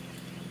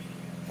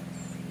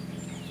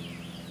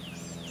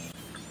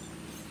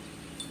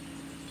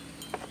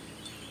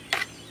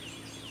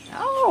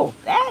 Oh,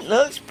 that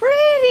looks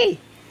pretty.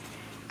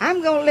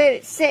 I'm going to let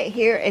it sit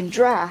here and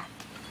dry.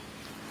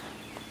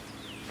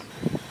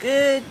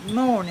 Good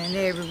morning,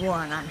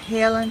 everyone. I'm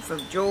Helen from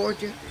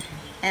Georgia,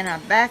 and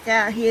I'm back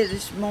out here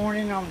this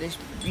morning on this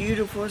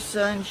beautiful,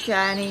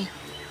 sunshiny,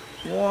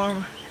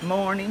 warm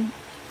morning.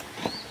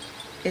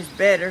 It's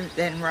better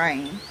than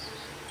rain.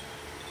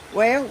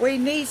 Well, we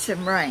need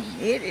some rain.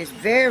 It is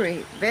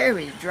very,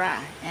 very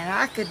dry, and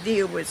I could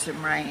deal with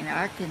some rain.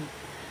 I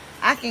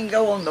can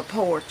go on the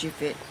porch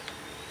if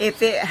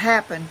it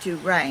happened to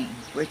rain,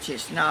 which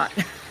it's not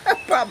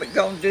probably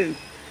gonna do.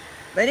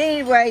 But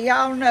anyway,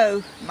 y'all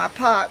know my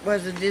pot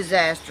was a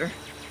disaster.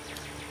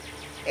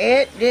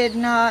 It did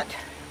not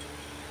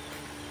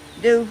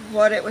do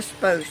what it was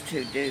supposed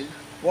to do,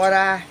 what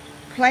I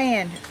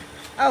planned.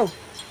 Oh,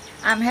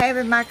 I'm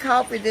having my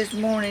coffee this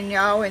morning,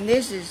 y'all, and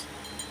this is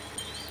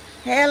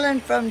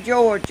Helen from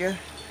Georgia,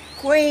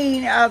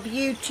 Queen of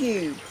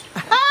YouTube.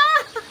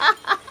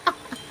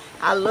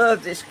 I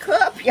love this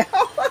cup,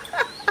 y'all.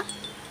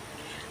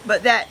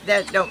 But that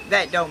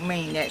don't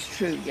mean that's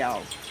true,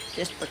 y'all.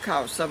 Just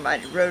because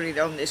somebody wrote it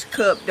on this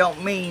cup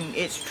don't mean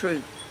it's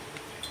true.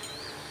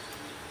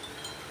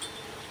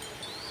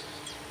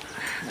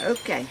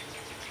 Okay,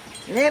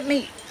 let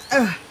me,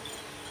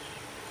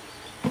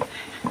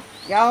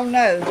 y'all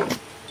know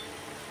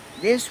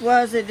this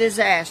was a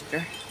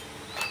disaster.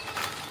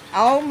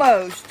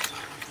 Almost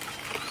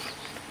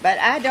But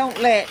I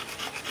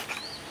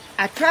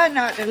try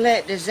not to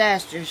let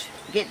disasters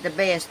get the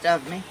best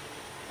of me.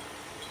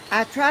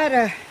 I try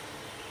to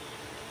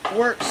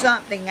work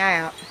something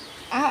out.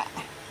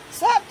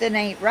 Something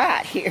ain't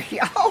right here,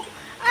 y'all.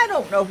 I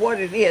don't know what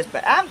it is,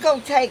 but I'm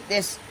going to take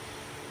this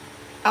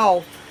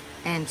off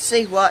and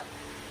see what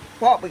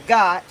we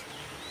got.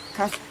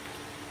 'Cause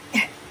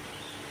let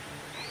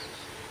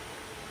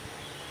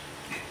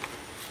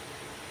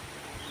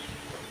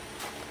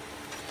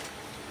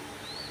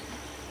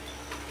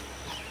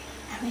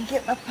me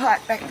get my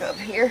pot back up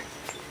here.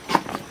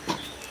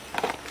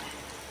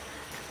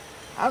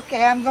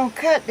 Okay, I'm going to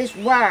cut this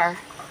wire.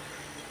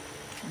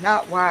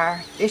 Not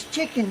wire. This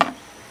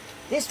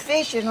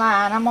fishing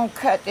line, I'm going to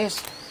cut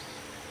this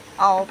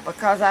off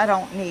because I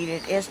don't need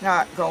it. It's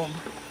not going to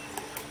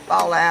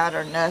fall out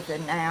or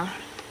nothing now.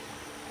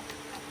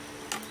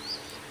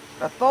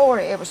 Before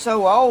it was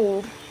so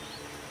old,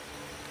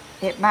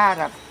 it might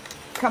have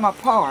come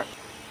apart.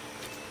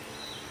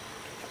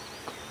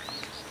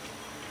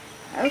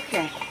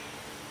 Okay.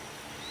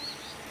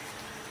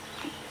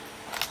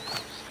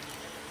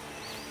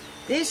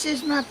 This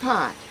is my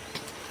pot.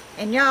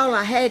 And y'all,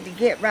 I had to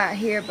get right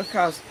here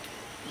because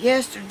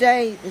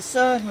yesterday the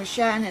sun was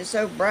shining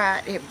so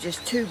bright, it was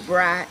just too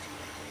bright.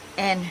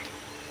 And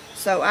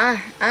so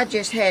I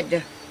just had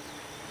to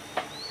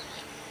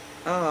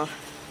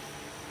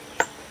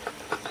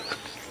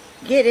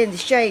get in the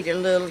shade a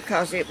little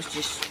because it was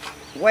just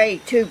way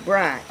too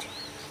bright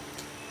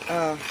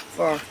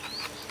for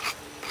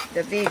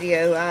the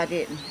video. I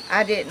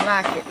didn't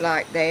like it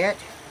like that.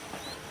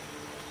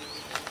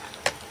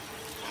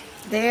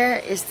 There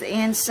is the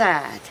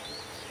inside.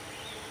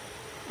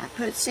 I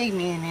put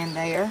cement in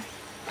there.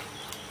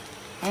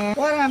 And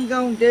what I'm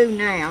going to do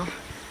now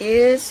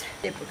is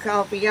sip a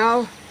coffee,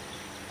 y'all.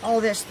 All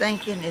this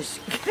thinking is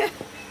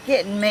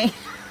getting me.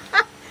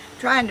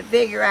 Trying to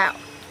figure out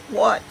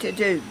what to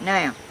do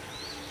now.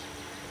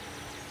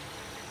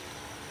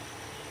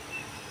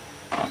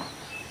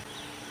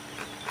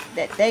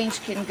 That things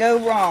can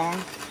go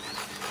wrong.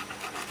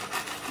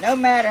 No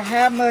matter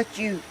how much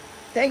you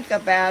think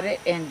about it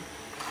and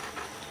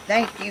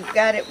think you've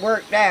got it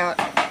worked out,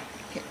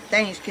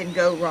 things can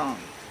go wrong.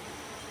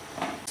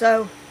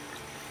 So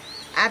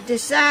I've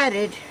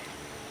decided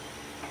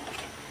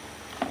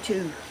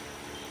to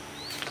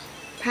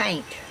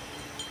paint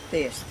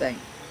this thing.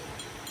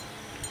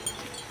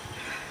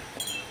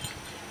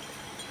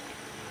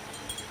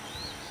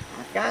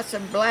 I've got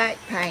some black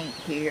paint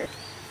here.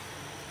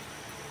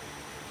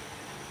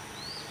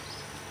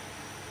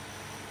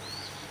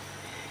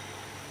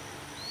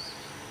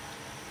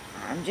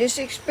 I'm just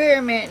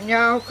experimenting,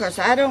 y'all, because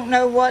I don't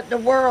know what the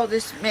world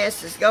this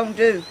mess is going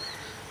to do.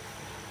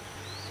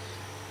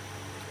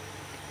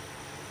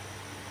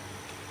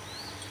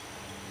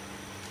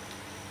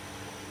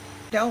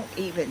 Don't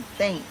even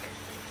think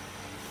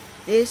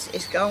this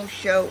is going to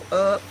show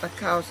up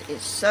because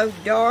it's so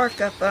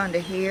dark up under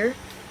here.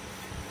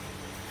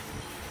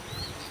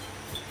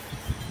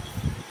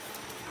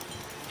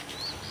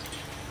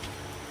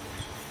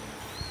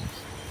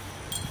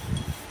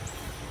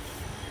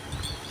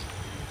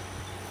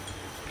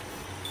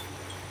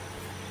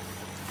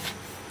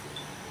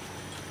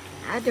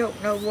 I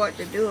don't know what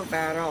to do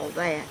about all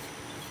that.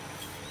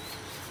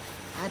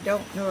 I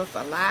don't know if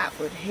a light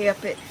would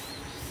help it.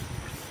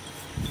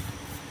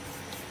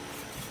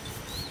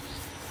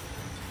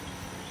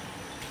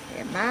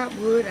 It might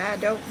would, I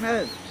don't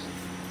know.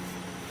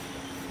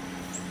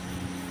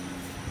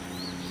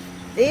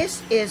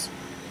 This is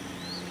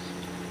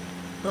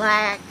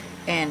black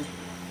and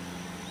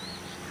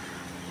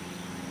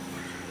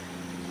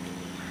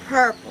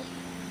purple.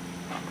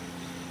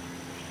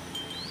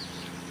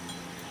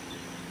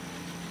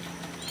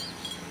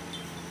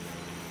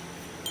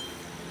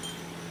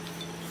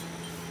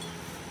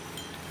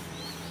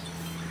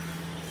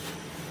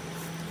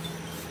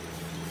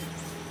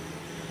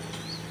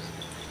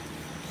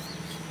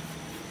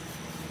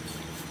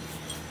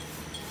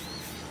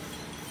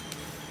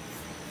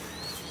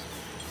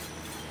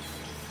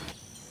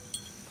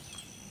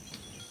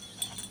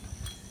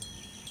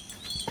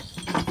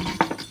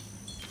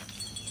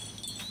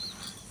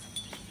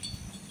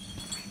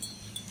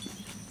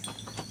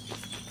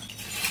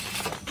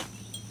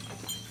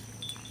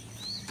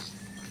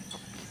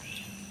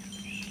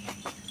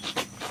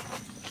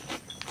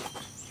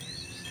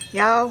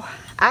 Y'all,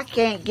 I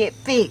can't get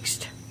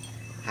fixed.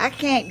 I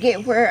can't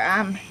get where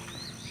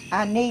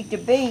I need to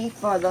be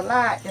for the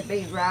light to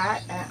be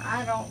right. And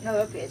I don't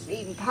know if it's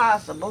even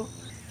possible.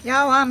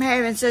 Y'all, I'm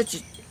having so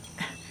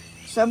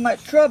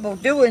much trouble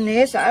doing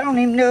this. I don't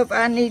even know if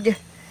I need to.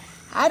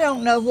 I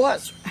don't know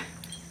what's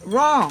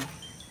wrong.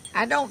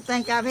 I don't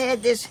think I've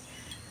had this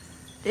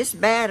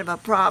bad of a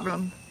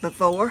problem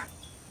before.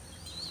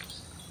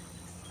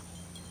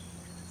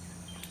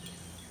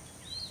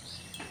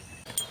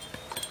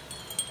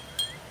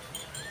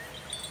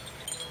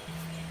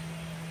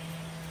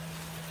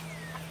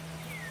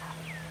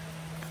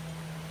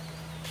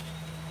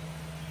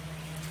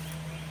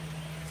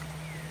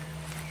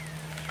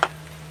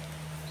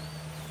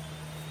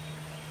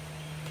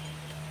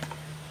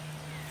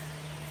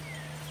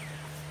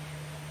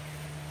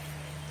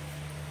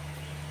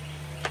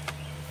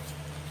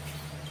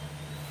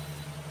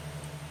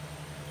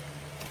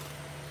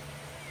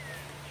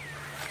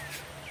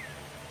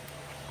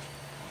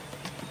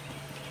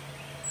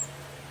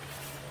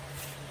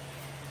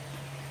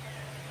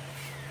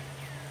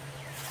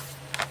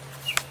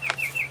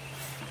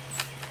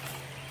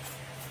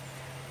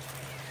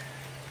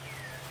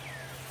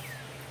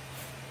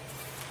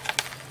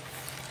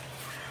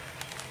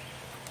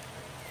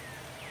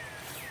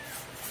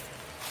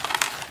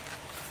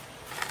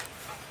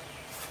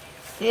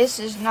 This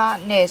is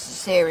not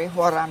necessary,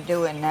 what I'm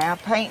doing now,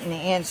 painting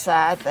the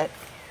inside, but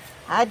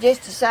I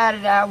just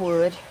decided I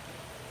would.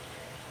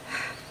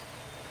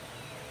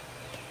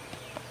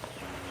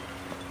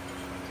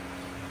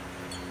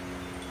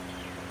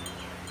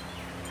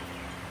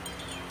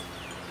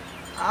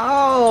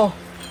 Oh,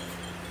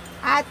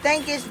 I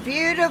think it's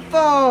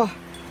beautiful.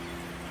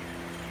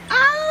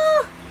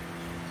 Oh!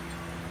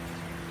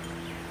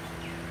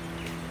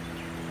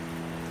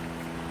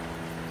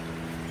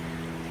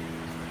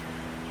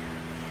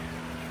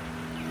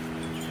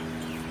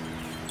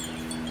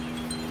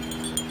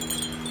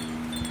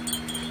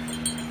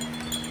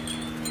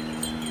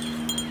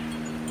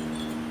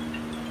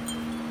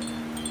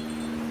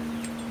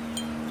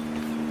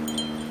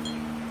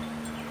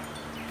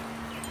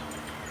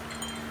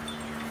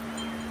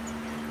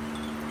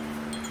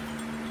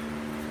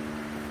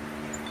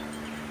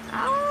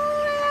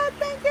 Oh, I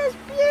think it's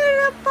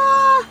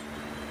beautiful.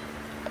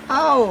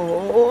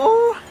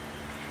 Oh,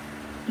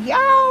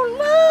 y'all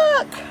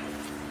look.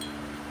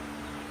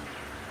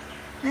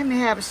 Let me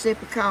have a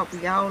sip of coffee,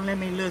 y'all. Let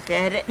me look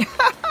at it.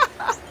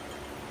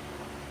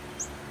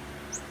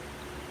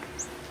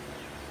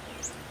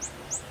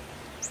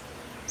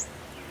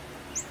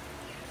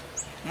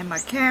 And my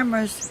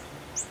cameras,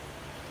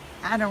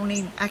 I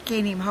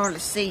can't even hardly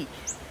see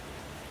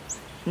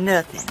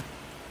nothing.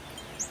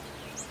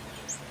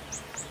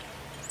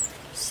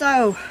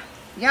 So,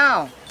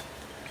 y'all,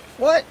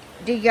 what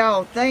do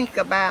y'all think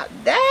about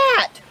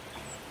that?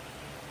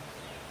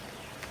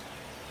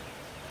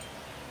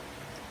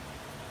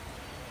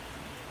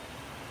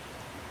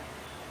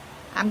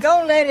 I'm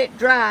gonna let it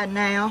dry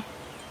now.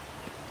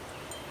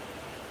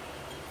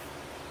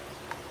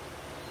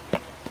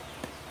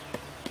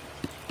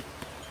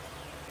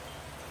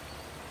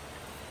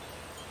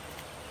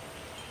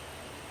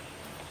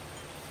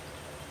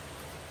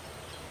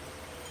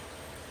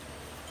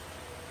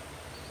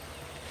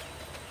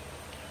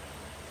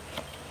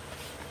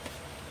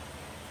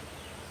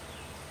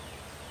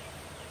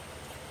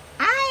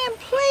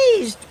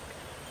 Pleased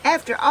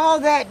after all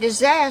that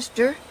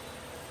disaster.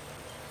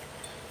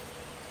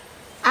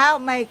 I'll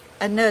make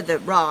another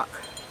rock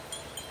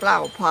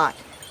flower pot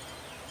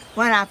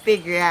when I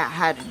figure out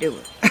how to do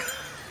it.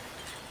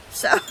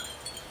 So,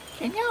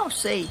 can y'all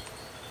see?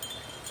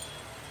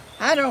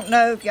 I don't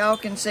know if y'all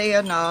can see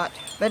or not,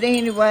 but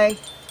anyway,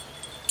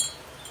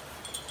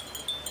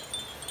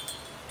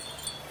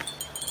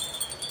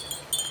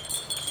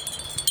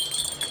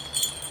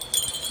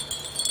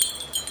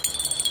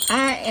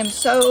 I am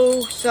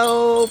so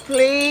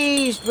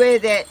pleased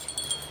with it.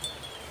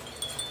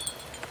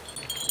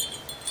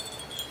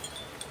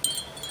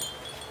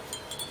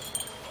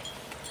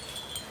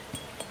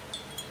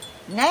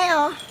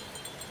 Now,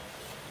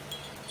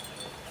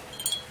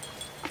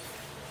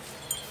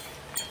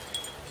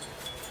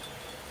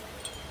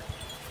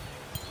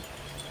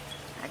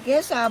 I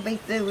guess I'll be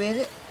through with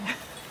it.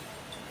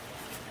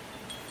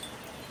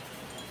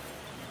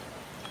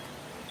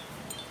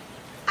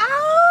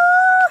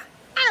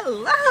 I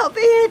love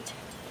it.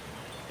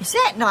 Is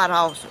that not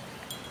awesome?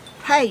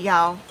 Hey,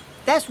 y'all,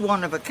 that's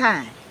one of a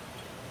kind.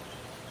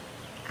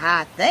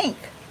 I think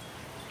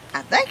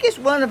it's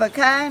one of a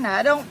kind.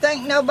 I don't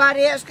think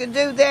nobody else could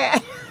do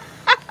that.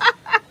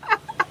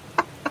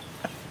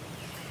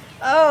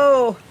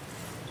 Oh,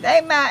 they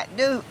might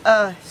do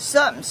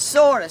something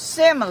sort of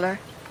similar,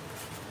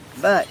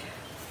 but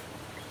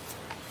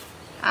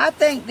I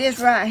think this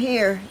right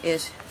here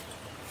is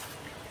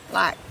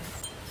like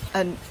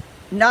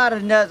not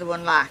another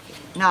one like it.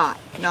 Not.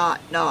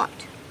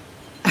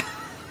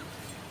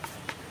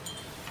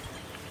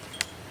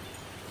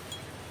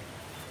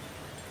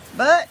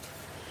 But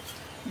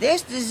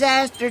this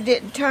disaster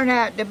didn't turn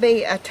out to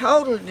be a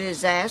total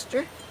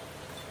disaster.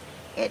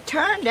 It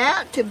turned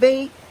out to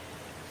be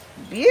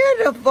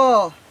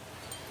beautiful.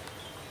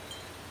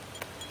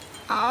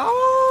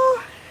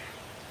 Oh,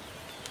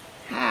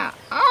 how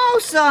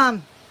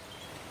awesome.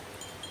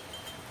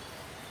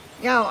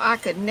 Y'all, I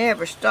could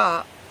never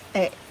stop.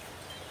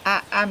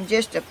 I'm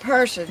just a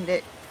person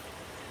that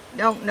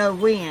don't know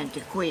when to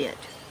quit.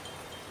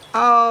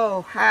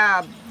 Oh,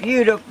 how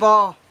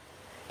beautiful.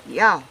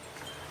 Y'all.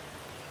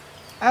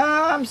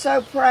 Oh, I'm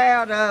so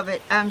proud of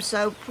it. I'm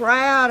so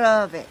proud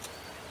of it.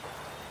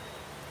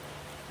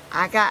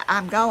 I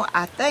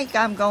think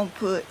I'm going to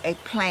put a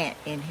plant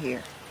in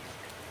here.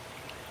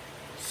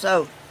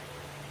 So,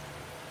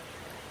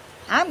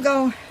 I'm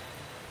going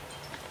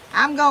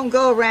to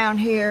go around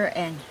here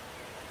and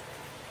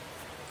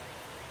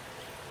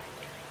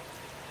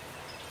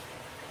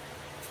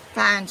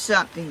find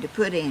something to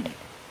put in it.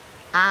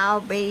 I'll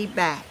be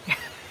back.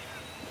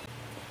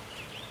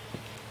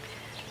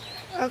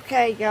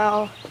 Okay,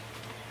 y'all.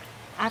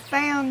 I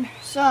found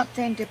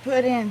something to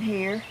put in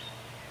here.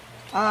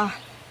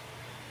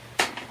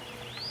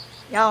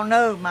 Y'all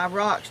know my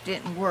rocks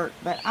didn't work,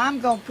 but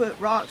I'm gonna put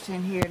rocks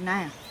in here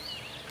now.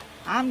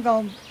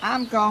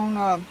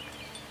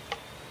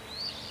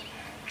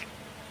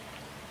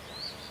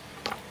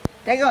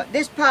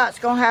 This pot's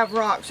gonna have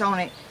rocks on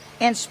it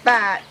in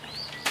spite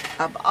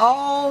of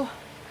all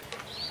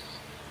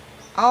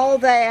all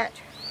that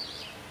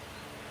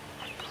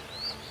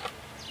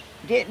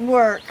didn't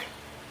work,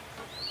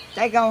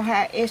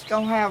 it's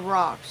gonna have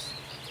rocks.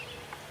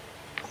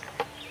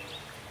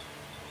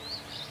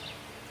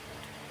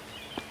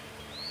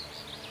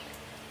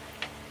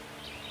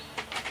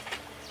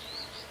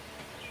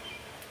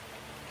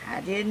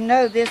 I didn't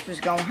know this was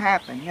gonna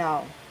happen,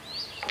 y'all.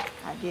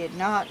 I did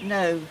not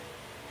know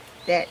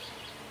that.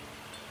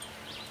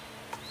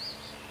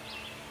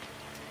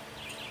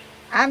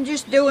 I'm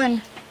just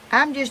doing.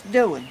 I'm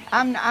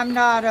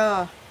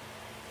not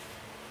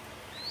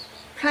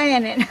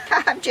planning.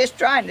 I'm just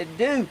trying to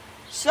do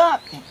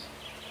something.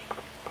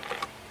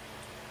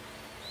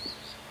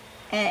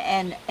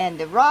 And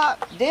the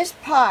rock, this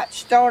pot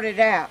started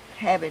out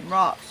having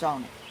rocks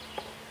on it.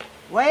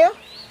 Well,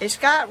 it's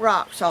got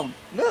rocks on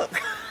it.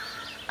 Look.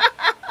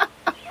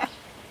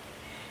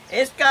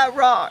 It's got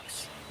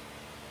rocks.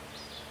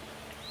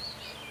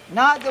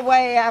 Not the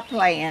way I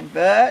planned,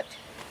 but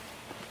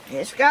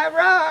it's got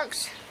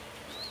rocks.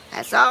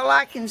 That's all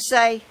I can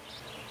say.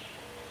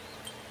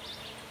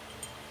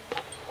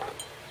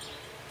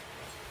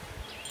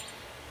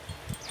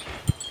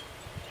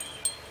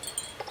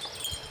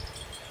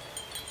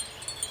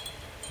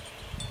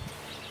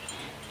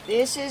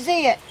 This is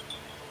it.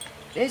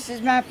 This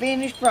is my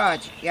finished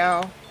project,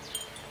 y'all.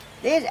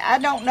 I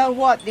don't know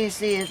what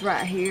this is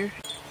right here.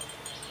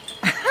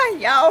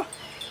 Y'all,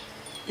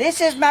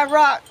 this is my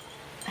rock.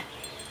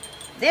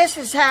 This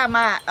is how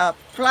my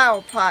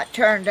flower pot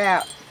turned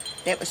out.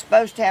 That was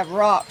supposed to have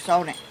rocks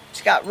on it.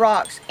 It's got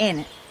rocks in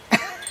it.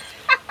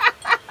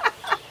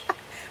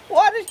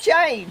 What a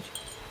change.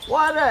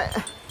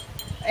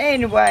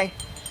 Anyway,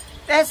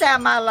 that's how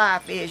my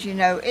life is, you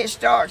know. It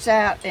starts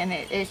out and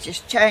it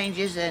just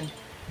changes, and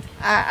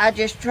I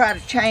just try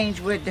to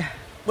change with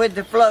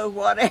the flow,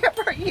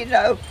 whatever, you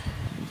know.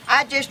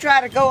 I just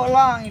try to go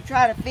along and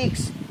try to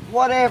fix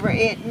whatever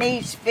it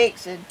needs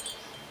fixing.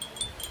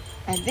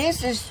 And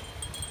this is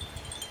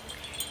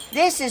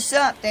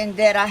something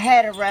that I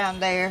had around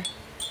there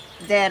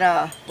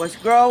that was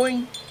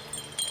growing,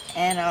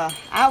 and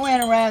I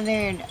went around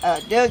there and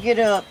dug it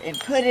up and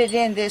put it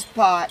in this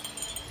pot,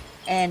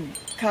 and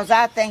because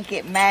I think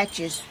it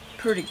matches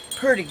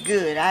pretty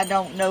good. I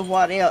don't know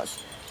what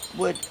else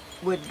would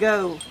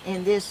go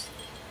in this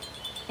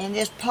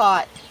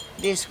pot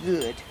this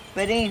good,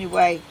 but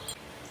anyway.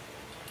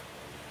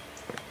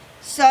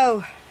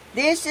 So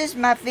this is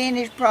my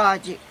finished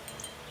project.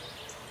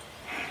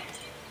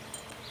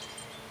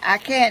 I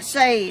can't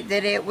say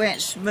that it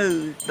went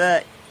smooth,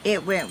 but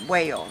it went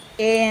well,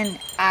 and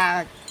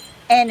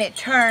it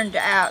turned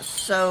out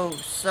so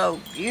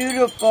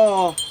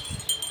beautiful.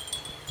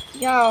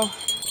 Y'all,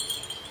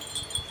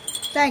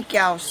 thank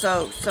y'all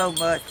so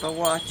much for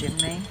watching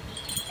me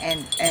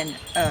and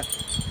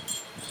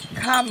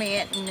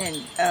commenting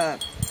and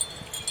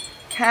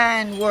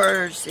kind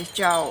words that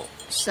y'all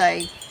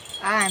say.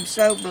 I am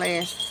so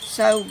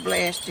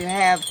blessed to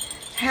have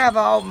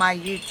all my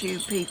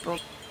YouTube people.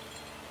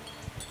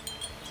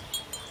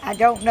 I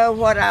don't know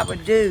what I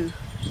would do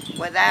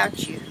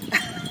without you.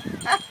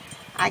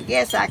 I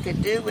guess I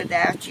could do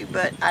without you,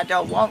 but I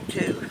don't want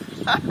to.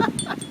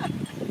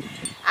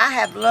 I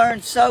have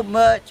learned so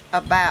much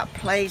about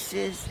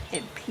places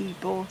and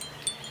people,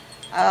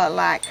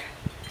 like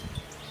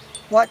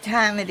what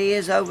time it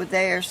is over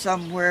there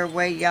somewhere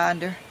way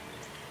yonder.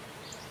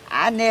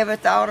 I never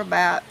thought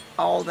about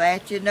all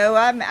that, you know.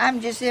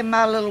 I'm just in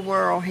my little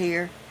world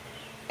here,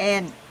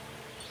 and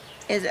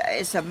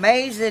it's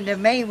amazing to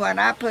me when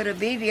I put a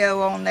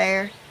video on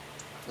there,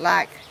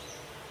 like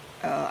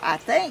I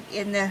think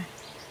in the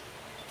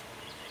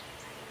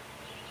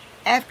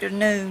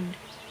afternoon,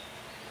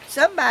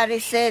 somebody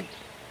said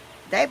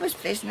they was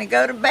fixing to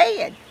go to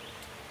bed,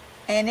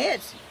 and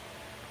it's,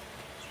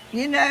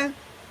 you know,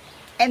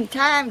 and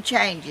time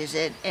changes,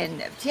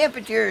 and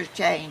temperatures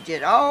change,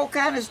 and all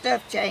kind of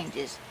stuff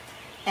changes,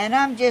 and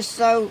I'm just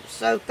so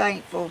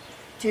thankful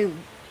to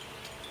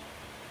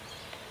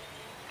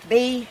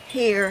be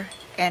here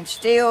and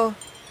still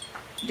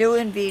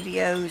doing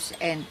videos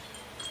and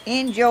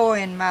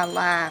enjoying my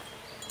life,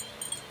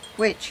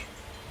 which,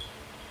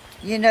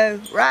 you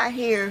know, right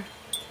here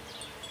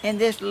in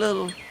this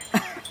little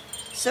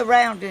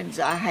surroundings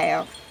I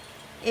have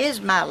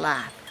is my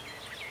life.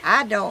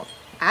 I don't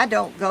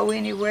go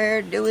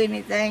anywhere, do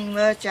anything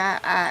much.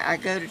 I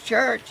go to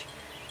church,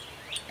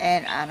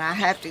 and I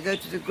have to go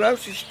to the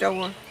grocery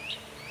store,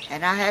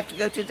 and I have to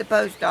go to the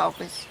post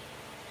office,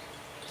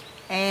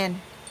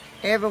 and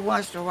every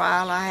once in a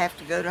while I have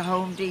to go to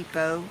Home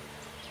Depot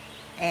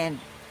and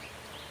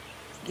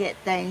get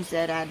things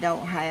that I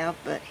don't have.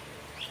 But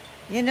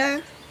you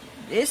know,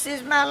 this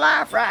is my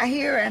life right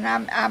here, and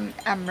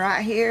I'm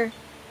right here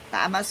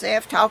by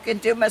myself, talking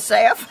to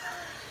myself.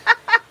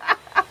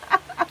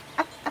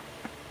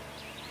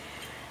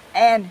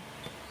 And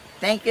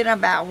thinking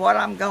about what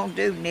I'm going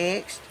to do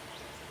next.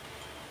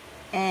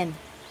 And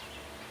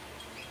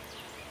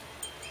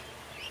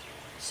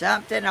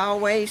something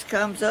always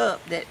comes up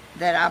that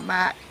I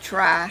might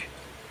try.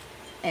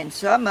 And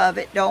some of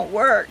it don't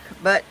work.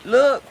 But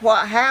look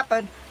what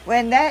happened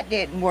when that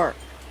didn't work.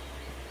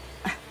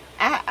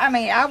 I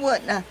mean, I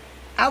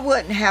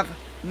wouldn't have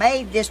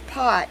made this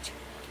pot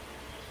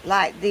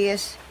like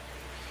this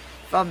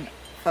from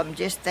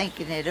just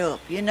thinking it up.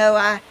 You know,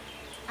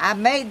 I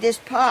made this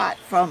pot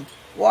from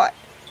what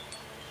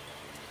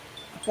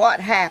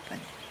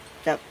happened.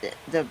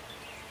 The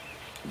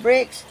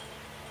bricks,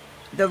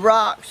 the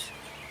rocks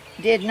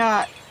did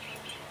not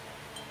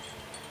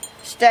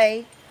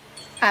stay.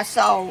 I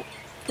saw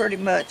pretty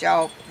much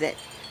all that.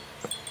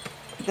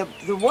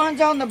 The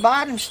ones on the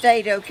bottom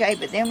stayed okay,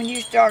 but then when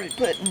you started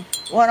putting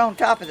one on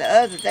top of the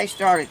other, they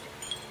started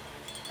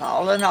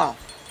falling off.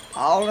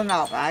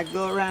 I'd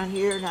go around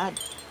here and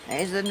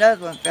there's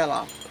another one fell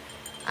off.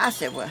 I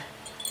said, well,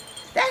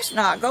 that's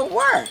not gonna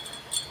work.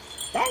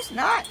 That's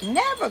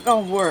never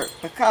gonna work,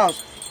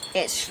 because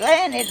it's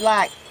slanted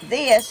like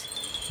this,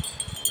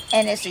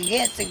 and it's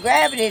against the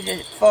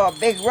gravity for a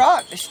big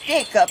rock to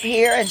stick up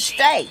here and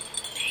stay.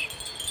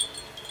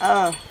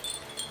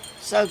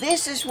 So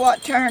this is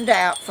what turned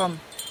out from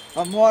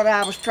what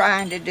I was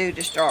trying to do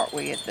to start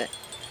with. But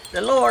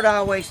the Lord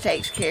always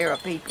takes care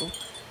of people,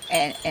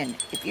 and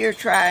if you're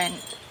trying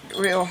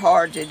real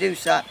hard to do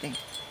something,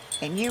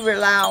 and you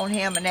rely on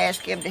Him and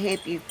ask Him to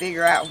help you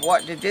figure out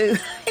what to do,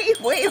 He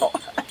will.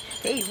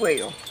 He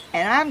will.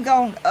 And I'm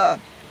going,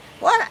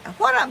 what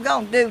I'm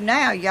going to do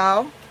now,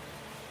 y'all,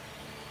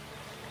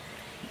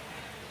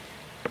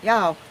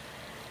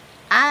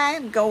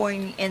 I'm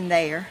going in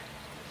there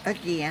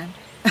again.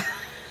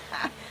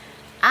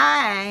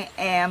 I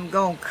am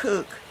going to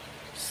cook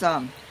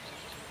some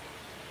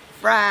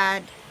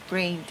fried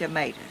green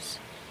tomatoes.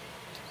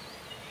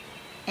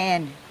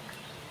 And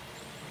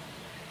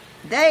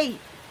they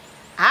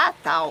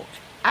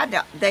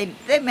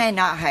may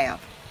not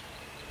have.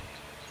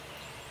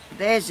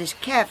 There's this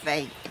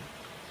cafe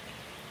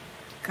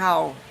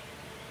called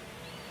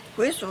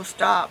Whistle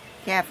Stop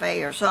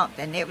Cafe or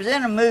something. It was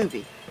in a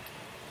movie.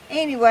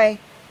 Anyway,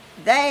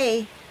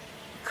 they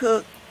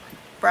cook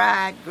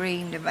fried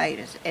green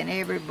tomatoes, and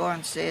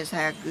everyone says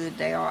how good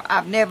they are.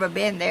 I've never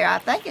been there. I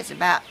think it's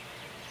about,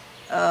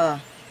 I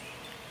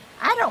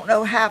don't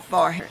know how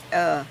far.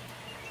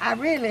 I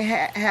really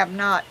have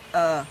not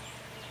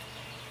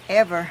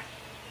ever.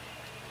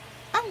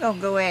 I'm going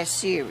to go ask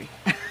Siri,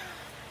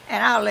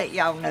 and I'll let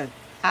y'all know.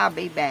 I'll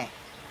be back.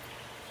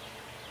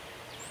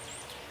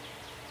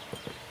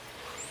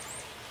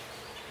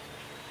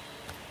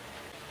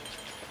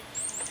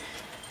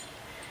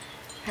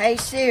 Hey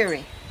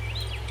Siri.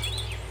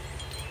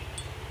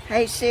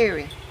 Hey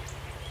Siri.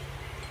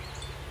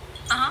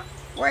 Uh-huh.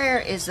 Where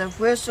is the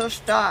Whistle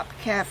Stop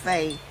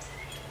Cafe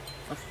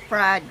for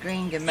fried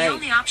green tomatoes?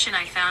 The only option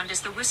I found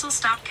is the Whistle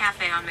Stop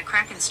Cafe on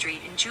McCracken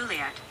Street in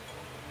Juliet.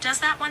 Does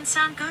that one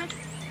sound good?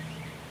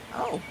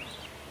 Oh.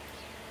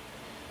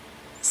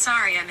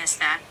 Sorry I missed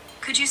that.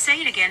 Could you say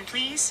it again,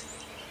 please?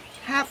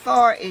 How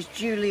far is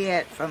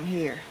Juliet from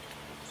here?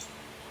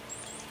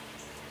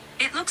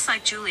 It looks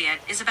like Juliet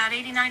is about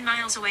 89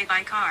 miles away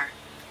by car.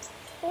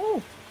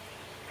 Oh,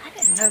 I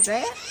didn't know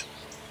that.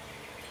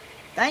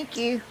 Thank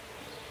you.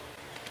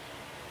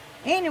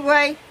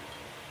 Anyway,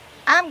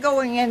 I'm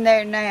going in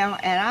there now,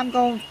 and I'm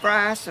going to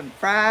fry some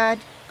fried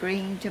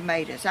green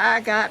tomatoes. I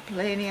got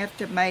plenty of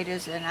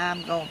tomatoes, and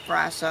I'm going to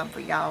fry some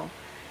for y'all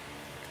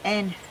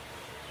and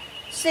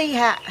see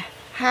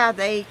how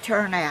they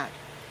turn out.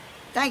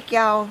 Thank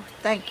y'all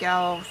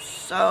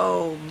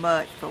so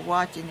much for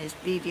watching this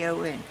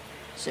video and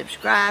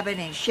subscribing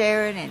and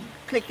sharing and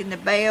clicking the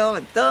bell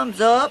and thumbs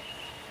up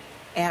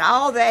and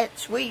all that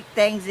sweet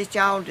things that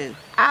y'all do.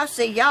 I'll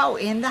see y'all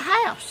in the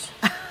house.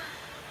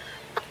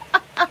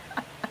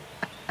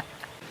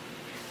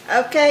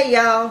 Okay,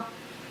 y'all.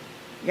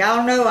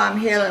 Y'all know I'm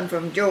hailing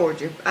from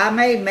Georgia. I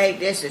may make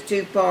this a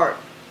two-part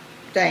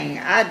thing.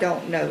 I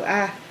don't know.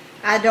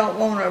 I don't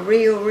want a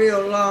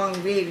real long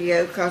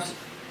video because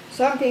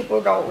some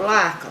people don't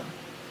like them.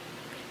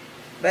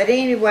 But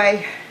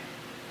anyway,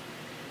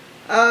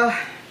 I'm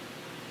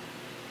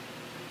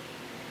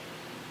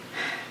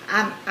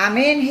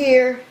in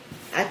here.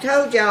 I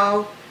told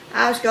y'all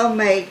I was going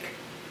to make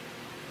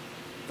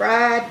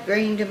fried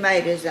green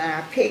tomatoes, and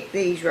I picked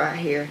these right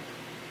here.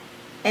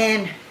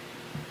 And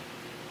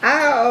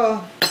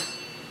I've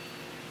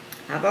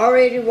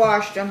already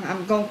washed them.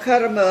 I'm going to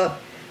cut them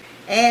up.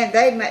 And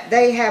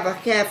they have a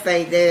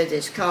cafe there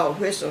that's called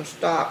Whistle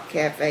Stop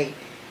Cafe.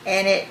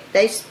 And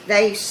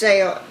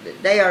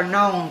they are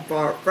known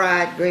for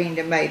fried green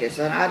tomatoes.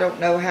 And I don't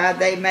know how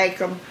they make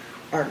them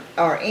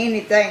or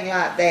anything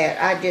like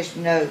that. I just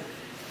know.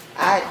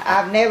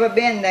 I've never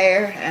been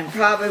there and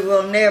probably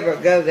will never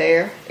go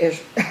there.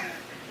 It's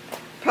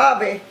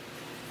probably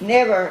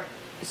never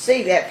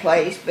see that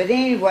place. But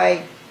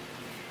anyway,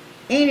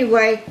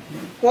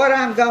 what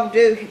I'm going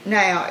to do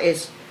now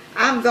is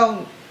I'm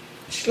going to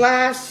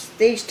slice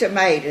these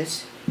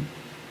tomatoes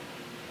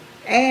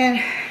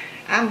and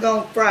I'm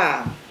going to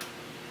fry them.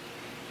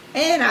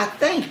 And I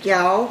think,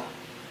 y'all,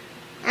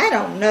 I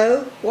don't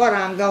know what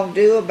I'm going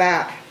to do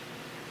about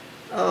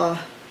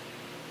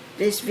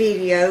this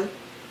video.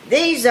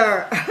 These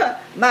are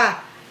my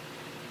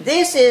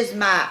This is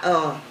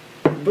my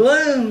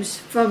blooms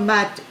from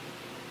my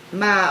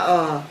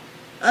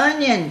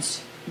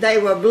onions. They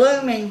were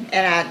blooming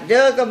and I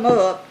dug them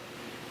up.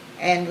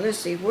 And let's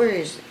see, where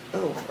is it?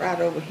 Oh, right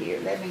over here.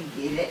 Let me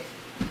get it.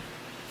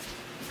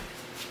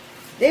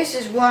 This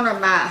is one of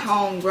my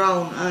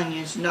homegrown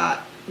onions.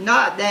 Not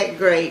that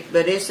great,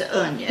 but it's an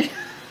onion.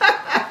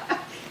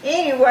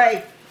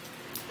 Anyway,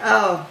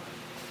 I'm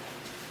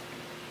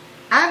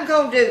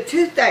going to do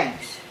two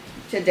things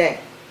today.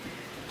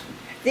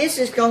 This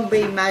is going to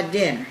be my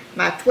dinner,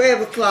 my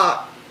 12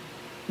 o'clock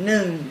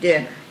noon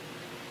dinner.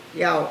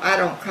 Y'all, I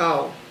don't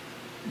call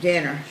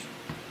dinner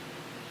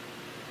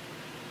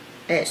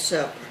at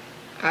supper.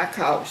 I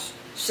call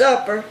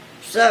supper,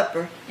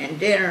 supper, and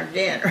dinner,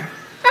 dinner.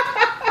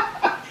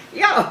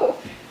 Y'all,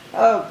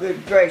 oh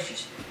good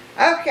gracious.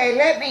 Okay,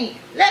 let me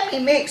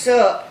mix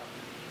up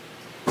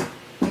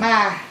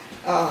my,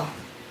 I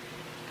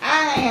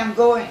am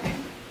going,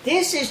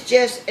 this is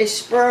just a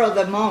spur of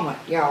the moment,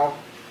 y'all.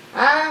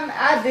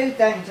 I do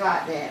things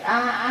like that.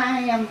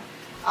 I am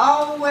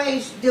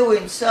always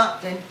doing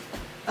something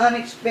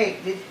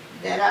unexpected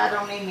that I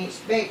don't even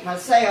expect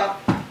myself.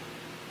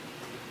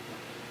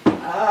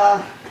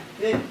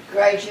 Good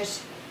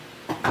gracious.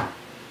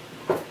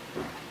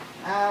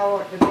 I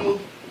ought to be.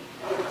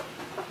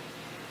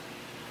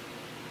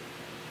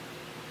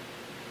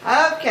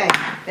 Okay,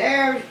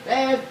 there.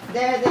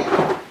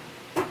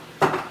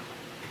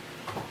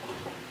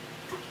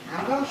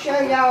 I'm going to show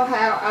y'all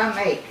how I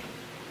make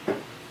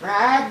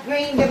fried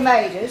green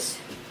tomatoes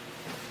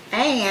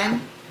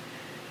and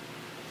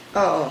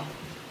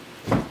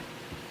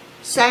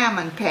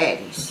salmon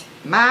patties.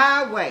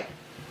 My way.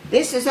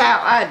 This is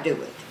how I do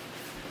it.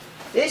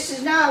 This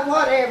is not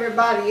what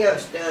everybody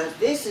else does.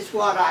 This is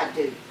what I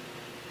do.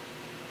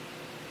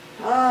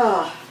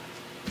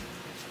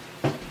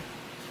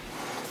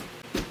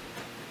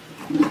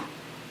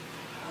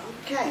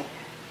 Okay.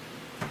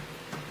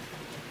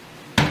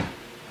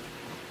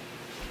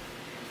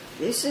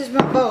 This is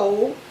my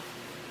bowl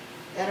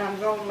that I'm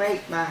going to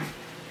make my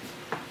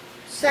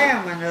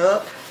salmon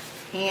up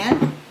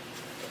in.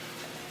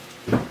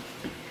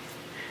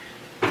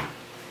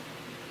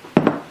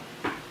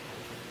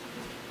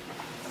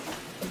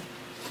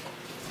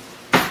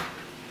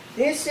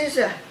 This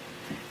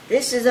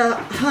is a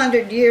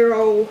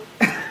 100-year-old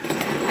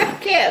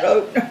cat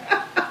opener.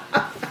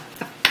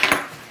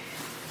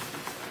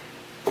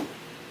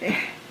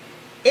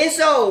 It's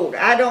old.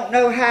 I don't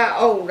know how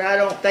old. I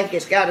don't think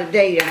it's got a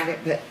date on it,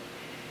 but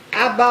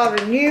I bought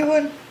a new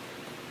one.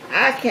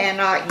 I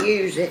cannot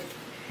use it.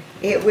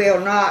 It will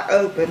not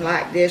open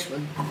like this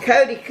one.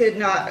 Cody could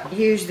not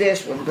use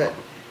this one, but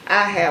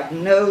I have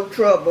no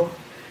trouble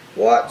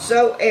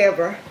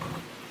whatsoever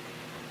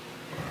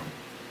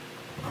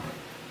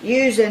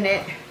using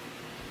it.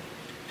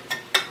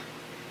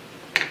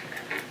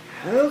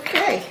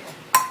 Okay,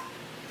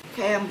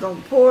 I'm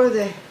going to pour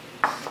the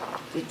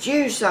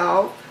juice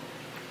off.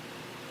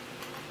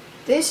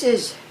 This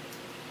is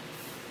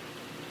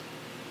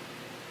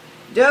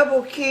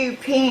double Q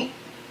pink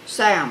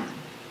salmon.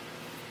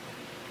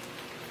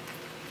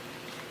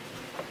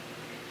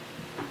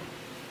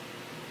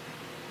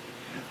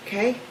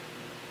 Okay,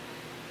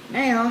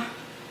 now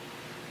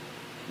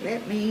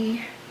let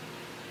me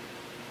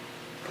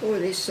pour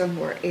this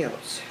somewhere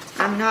else.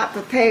 I'm not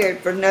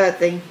prepared for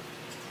nothing.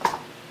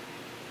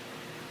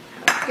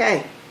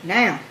 Okay,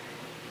 now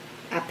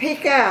I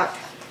pick out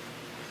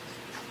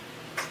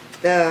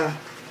the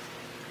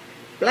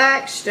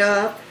black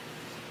stuff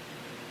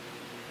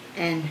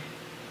and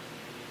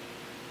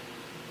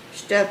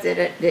stuff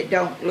that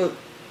don't look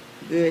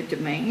good to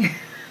me.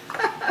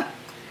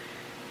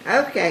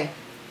 Okay,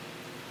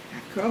 I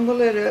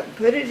crumble it up,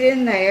 put it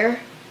in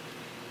there,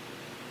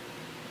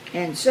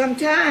 and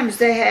sometimes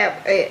they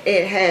have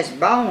it has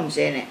bones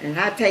in it, and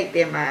I take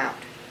them out.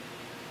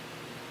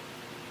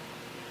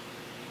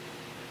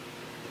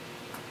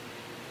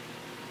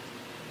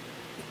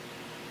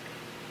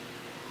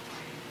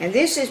 And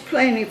this is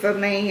plenty for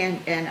me,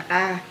 and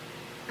I'll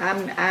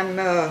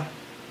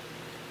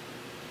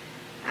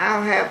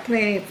have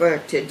plenty for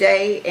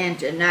today and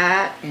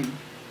tonight, and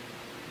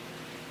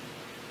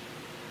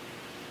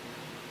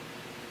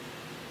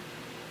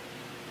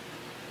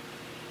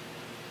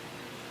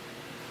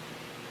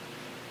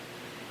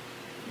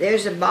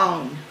there's a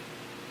bone.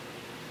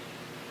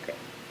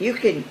 You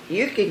can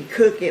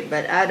cook it,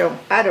 but I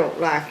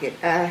don't like it.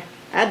 I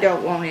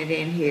don't want it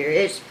in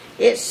here.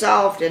 It's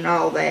soft and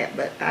all that,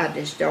 but I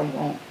just don't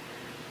want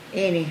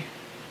any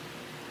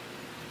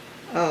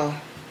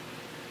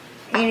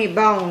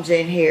bones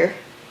in here.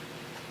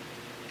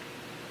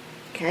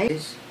 Okay.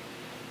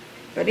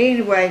 But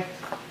anyway,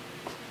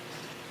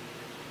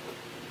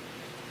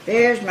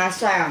 there's my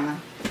salmon.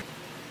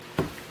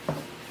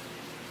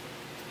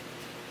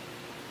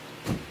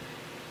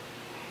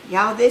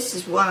 Y'all, this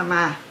is one of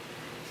my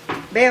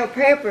bell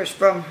peppers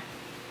from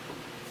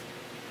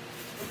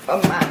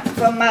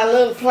my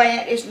little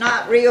plant. It's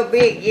not real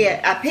big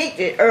yet. I picked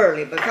it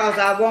early because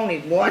I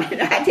wanted one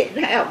and I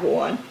didn't have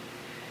one.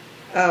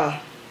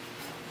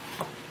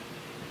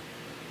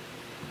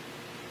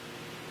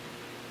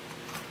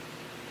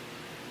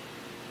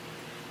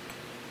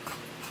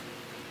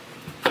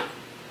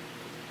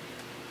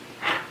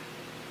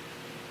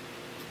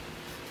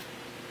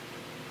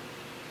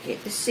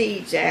 Get the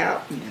seeds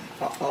out and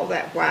all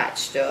that white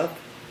stuff.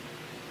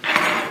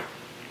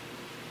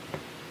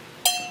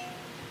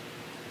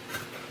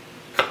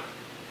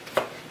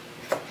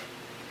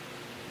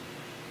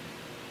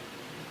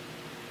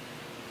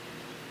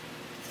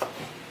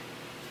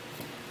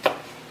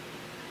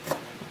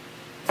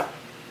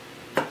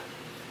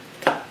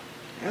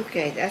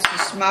 Okay, that's a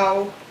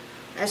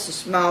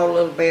small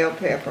little bell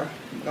pepper.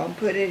 I'm gonna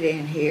put it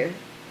in here.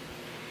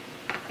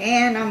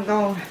 And I'm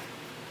gonna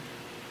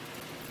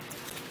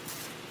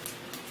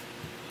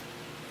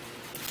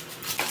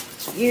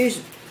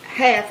use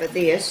half of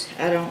this.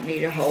 I don't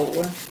need a whole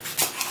one.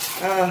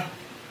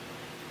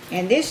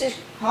 And this is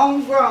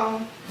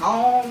homegrown,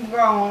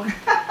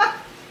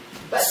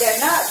 but they're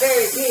not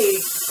very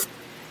big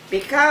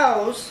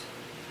because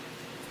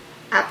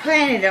I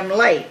planted them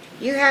late.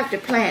 You have to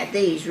plant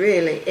these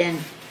really in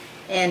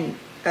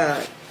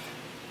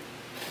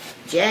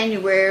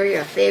January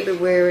or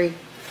February,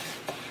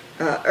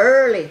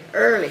 early,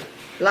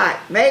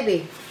 like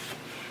maybe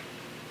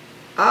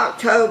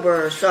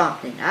October or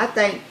something. I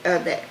think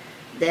that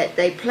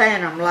they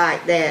plant them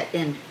like that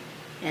in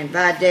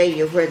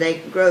Vidalia, where they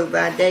grow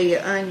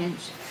Vidalia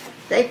onions.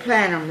 They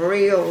plant them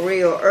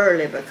real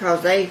early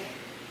because they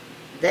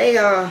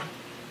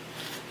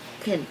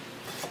can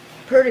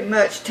pretty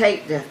much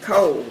take the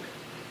cold,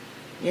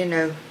 you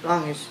know,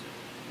 long as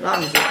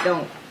it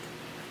don't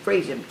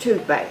freeze them too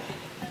bad.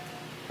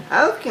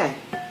 Okay.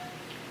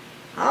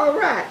 All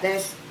right.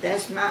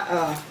 That's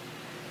my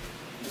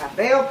my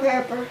bell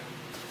pepper,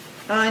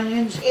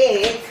 onions,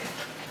 egg.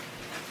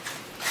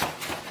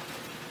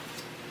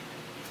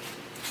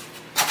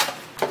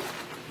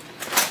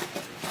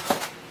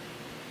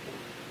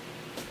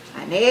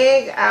 An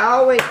egg. I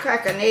always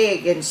crack an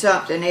egg in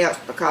something else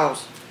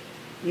because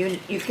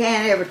you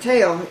can't ever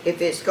tell if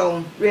it's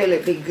going to really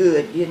be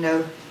good, you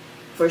know,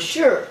 for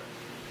sure.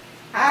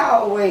 I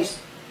always,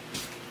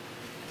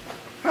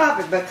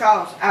 probably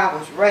because I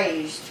was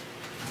raised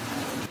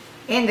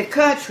in the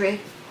country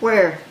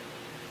where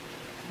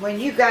when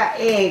you got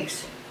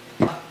eggs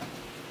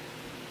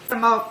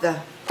from off the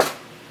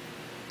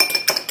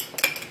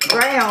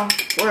ground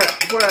where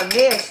a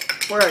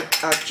nest, where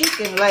a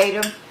chicken laid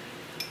them,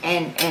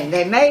 and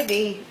they may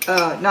be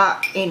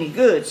not any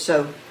good,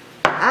 so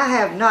I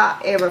have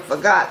not ever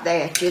forgot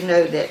that, you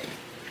know,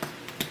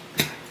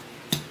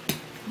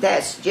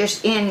 that's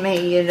just in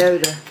me, you know,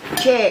 to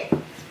check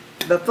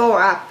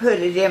before I put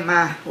it in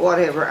my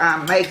whatever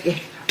I'm making.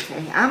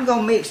 Okay, I'm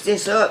going to mix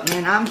this up and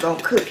then I'm going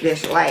to cook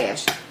this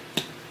last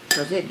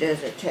because it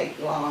doesn't take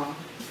long.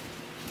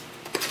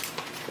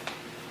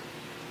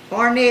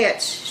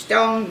 Barnett's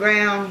stone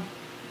ground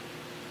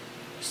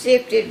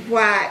sifted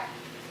white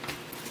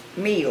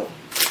meal.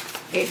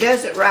 It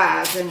doesn't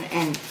rise,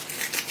 and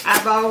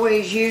I've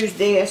always used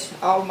this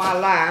all my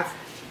life.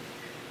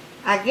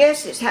 I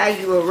guess it's how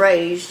you were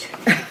raised.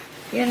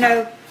 You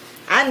know,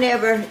 I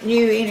never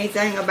knew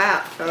anything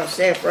about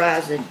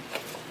self-rising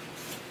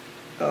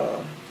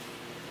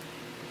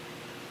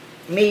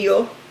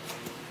meal.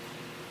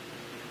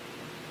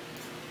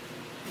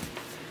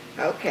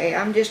 Okay,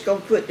 I'm just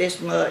going to put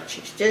this much.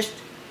 It's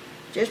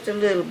just a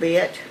little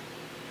bit.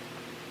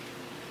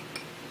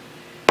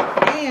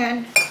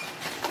 And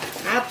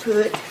I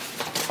put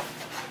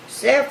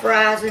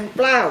self-rising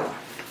flour.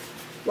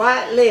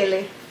 White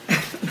Lily.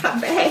 My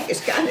bag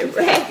is kind of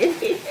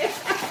raggedy.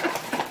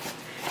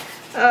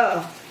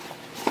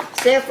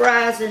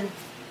 Self-rising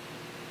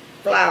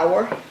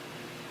flour.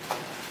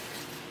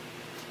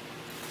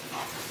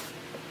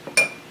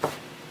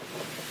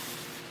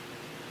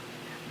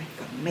 Make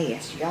a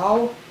mess,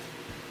 y'all.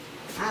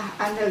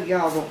 I know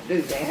y'all won't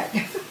do that.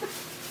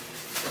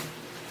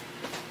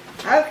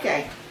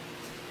 Okay.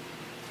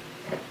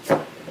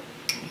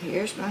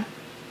 Here's my...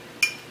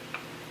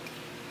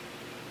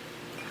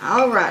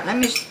 Alright, let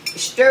me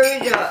stir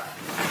it up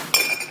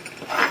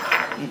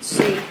and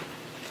see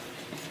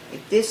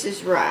if this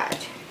is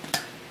right.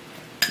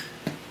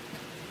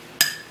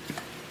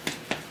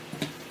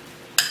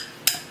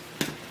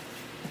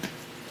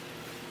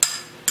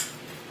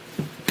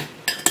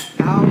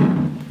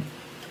 No.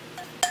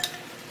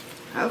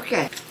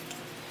 Okay.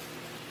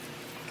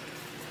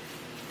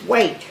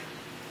 Wait.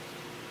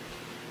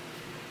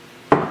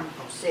 I'm going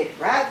to set it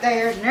right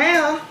there.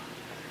 Now,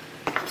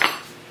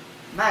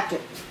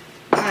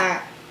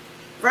 my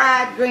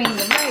fried green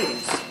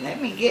tomatoes.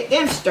 Let me get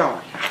them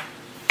started.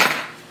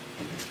 I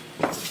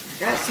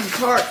got some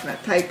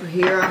parchment paper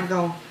here. I'm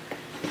going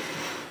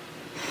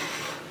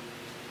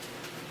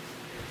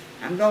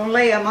to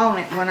lay them on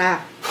it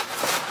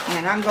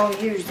and I'm going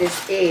to use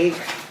this egg.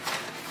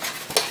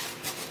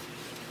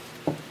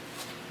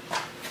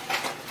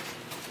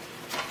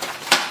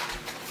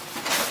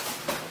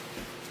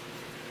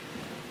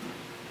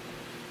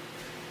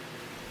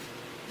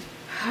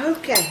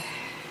 Okay.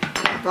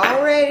 I've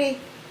already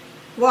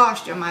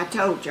washed them. I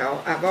told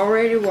y'all I've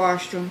already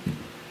washed them,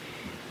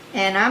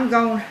 and I'm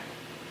going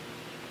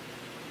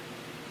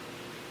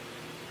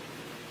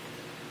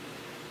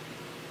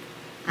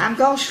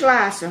to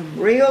slice them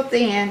real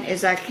thin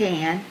as I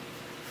can.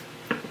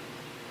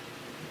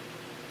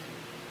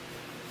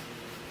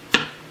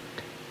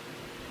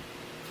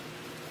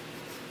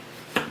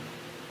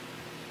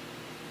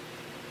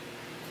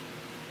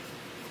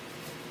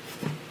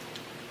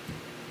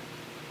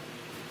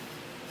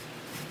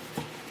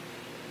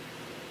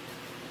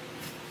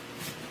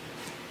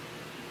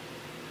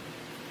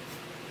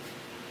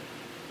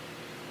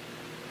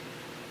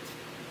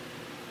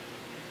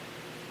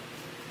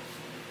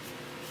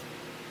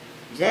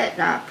 Is that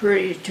not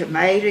pretty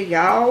tomato,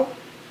 y'all?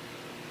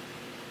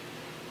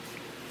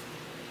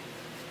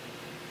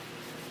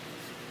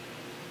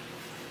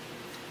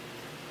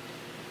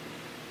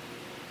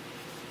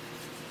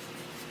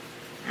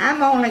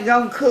 I'm only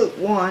going to cook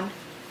one.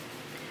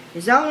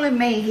 It's only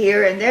me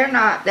here, and they're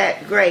not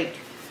that great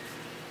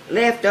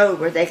left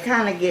over. They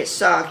kind of get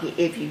soggy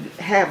if you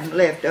have them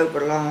left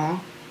over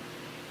long.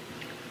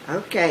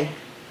 Okay.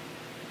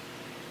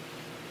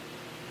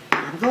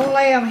 I'm going to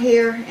lay them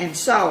here and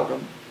salt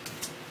them.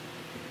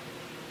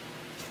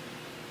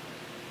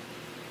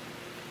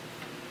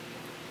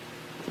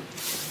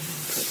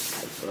 Put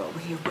paper over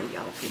here where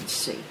y'all can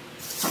see.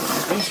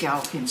 I guess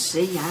y'all can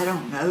see, I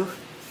don't know.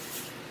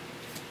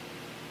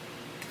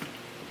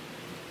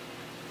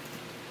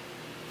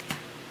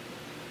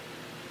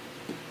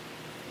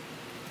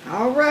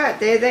 Alright,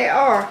 there they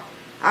are.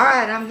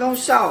 Alright, I'm going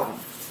to salt them.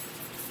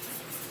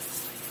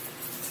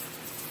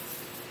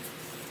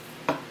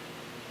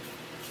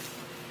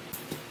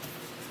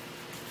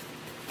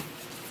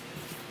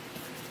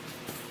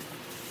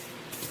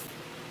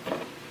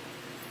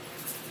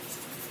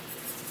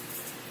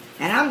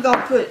 And I'm going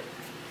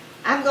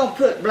to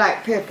put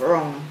black pepper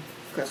on them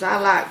because I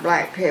like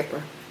black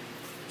pepper.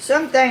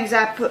 Some things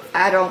I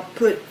don't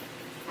put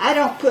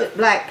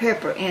black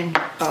pepper in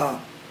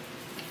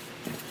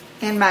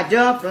my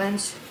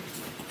dumplings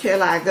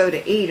till I go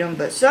to eat them,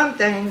 but some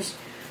things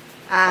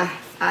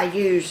I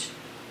use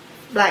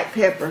black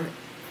pepper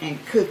in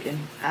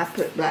cooking. I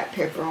put black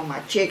pepper on my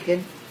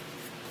chicken,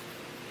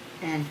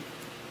 and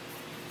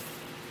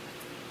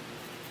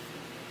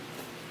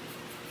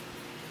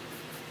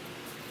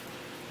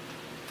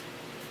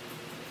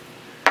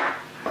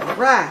all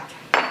right.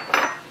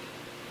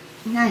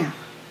 Now,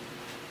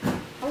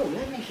 oh,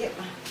 let me get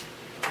my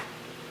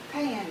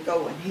pan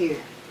going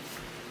here.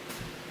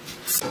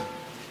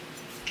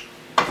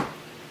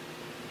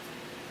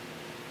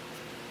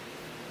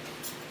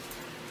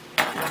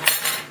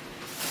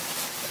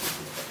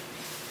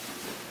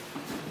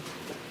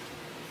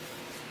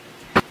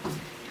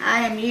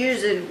 I am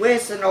using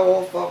Wesson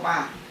oil for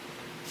my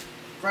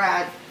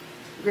fried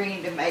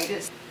green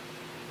tomatoes.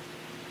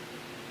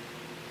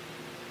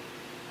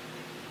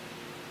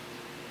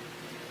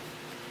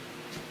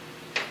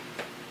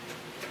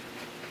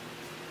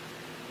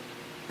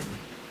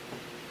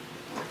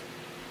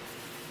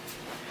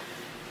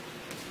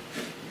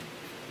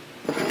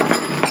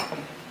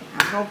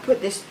 I'm going to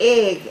put this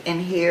egg in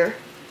here.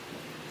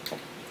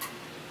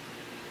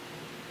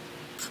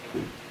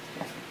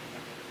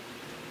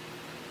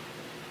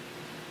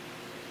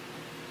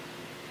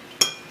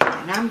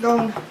 And I'm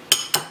going to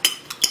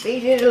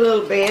beat it a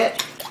little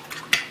bit.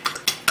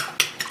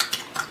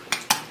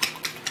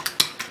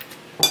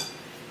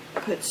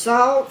 Put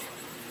salt.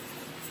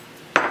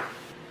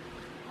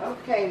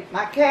 Okay,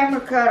 my camera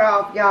cut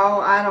off,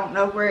 y'all. I don't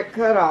know where it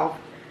cut off.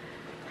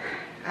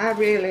 I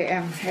really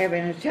am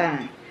having a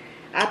time.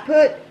 I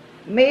put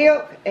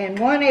milk and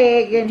 1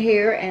 egg in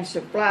here and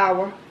some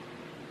flour.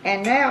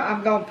 And now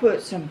I'm going to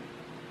put some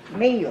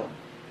meal.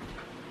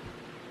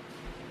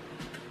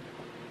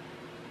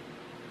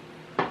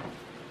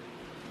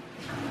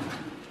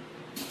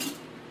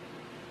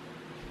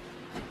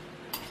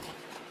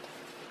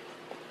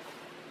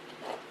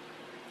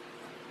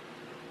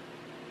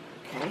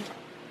 Okay.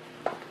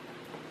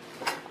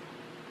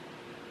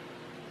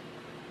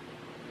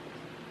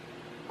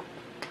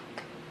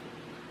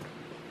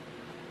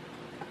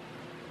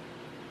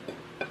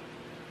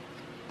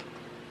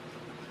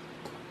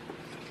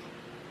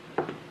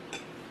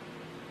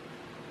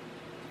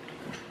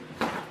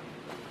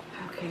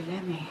 Okay,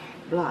 let me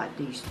blot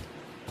these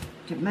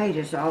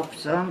tomatoes off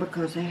some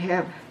because they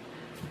have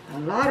a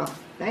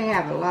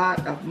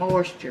lot of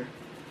moisture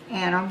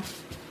in them,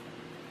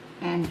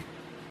 and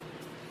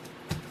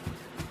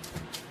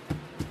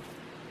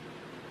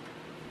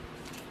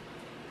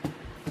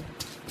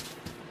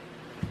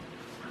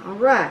all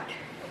right.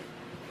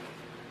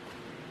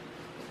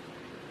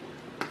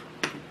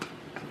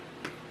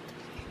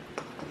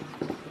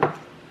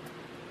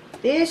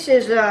 This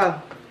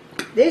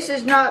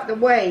is not the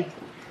way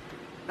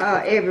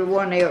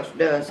everyone else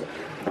does it.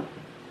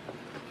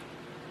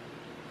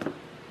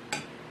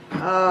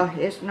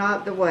 It's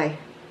not the way.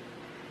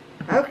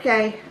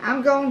 Okay,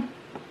 I'm going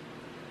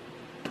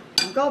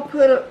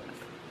to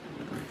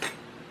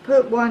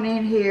put one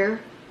in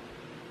here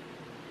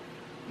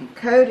and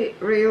coat it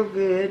real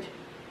good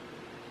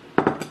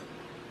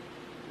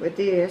with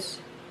this.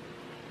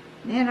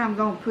 Then I'm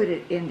going to put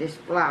it in this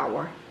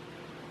flour.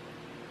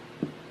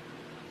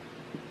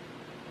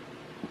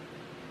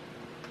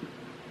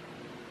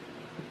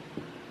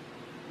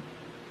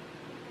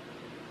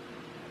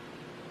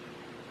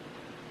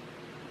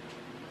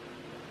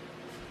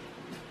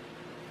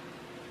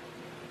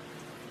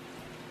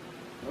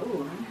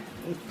 Oh,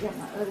 I need to get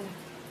my other.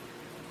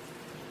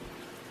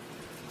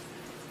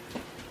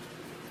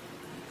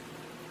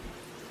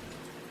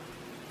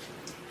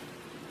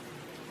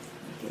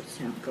 Get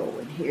some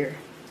going here,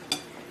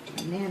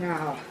 and then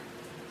I'll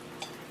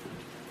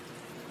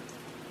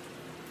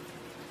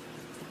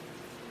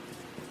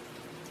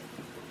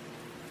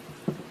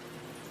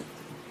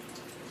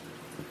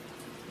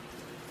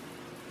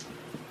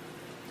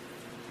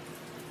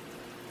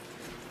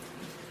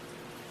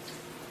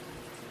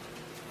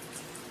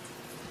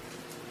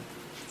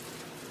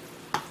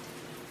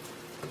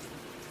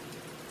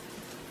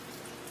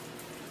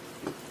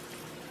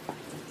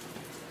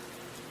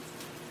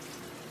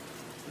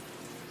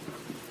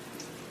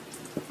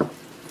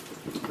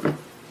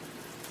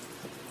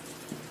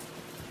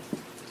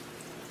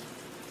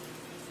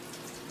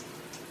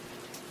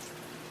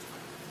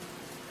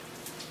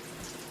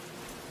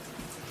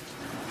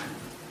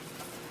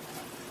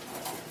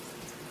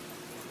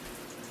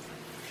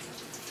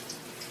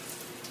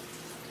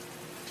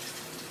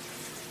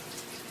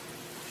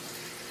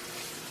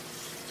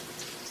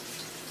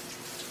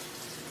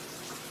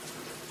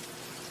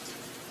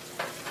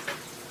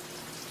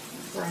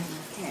bring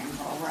the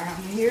camera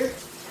around here.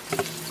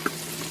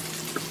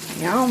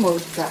 You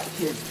almost got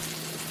too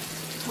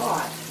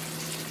hot.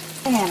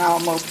 And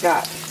almost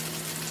got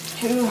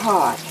too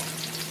hot.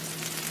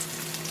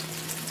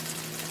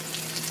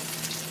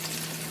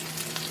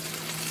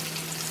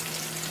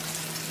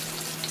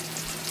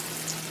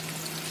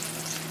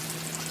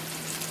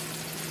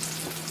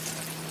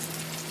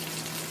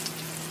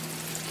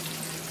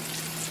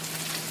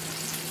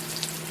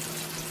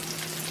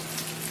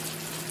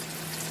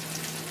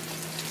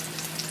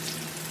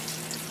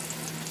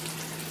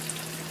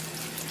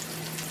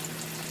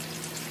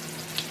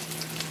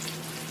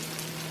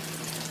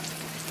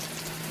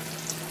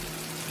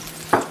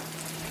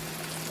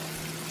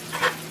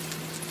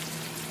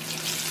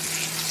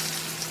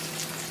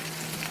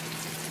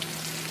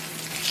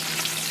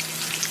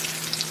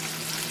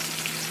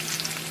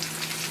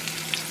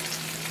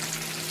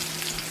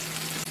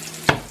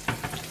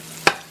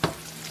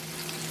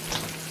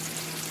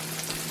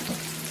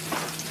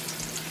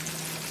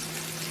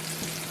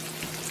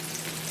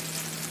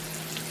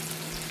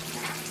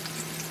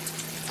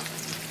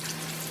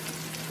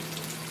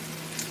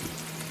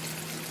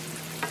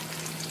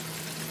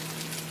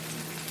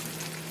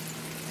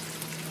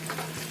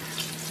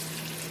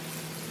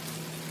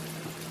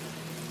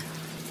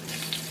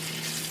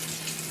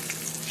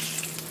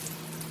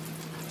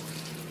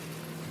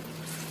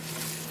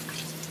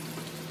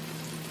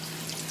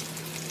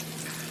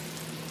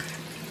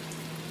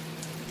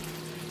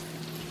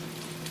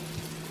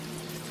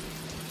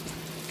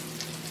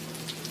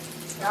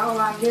 Y'all,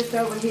 I'm just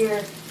over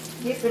here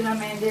dipping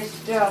them in this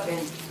stuff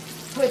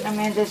and putting them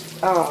in this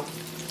flour.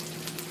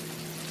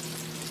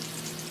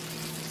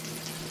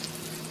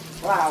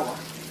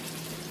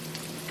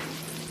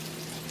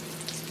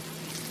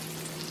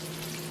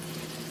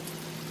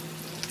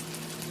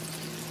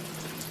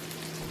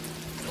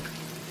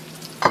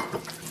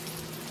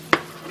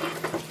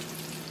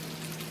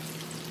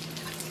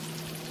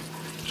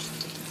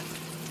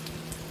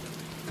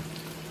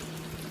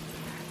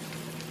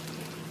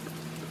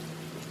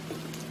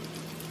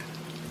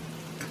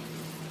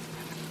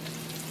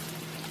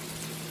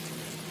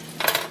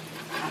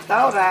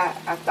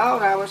 I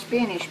thought I was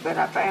finished, but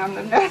I found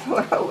another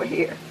one over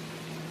here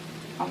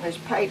on this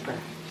paper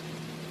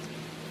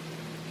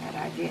that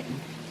I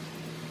didn't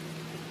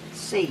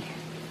see.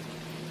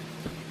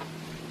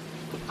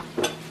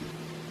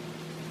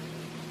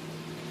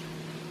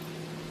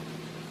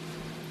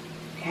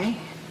 Okay.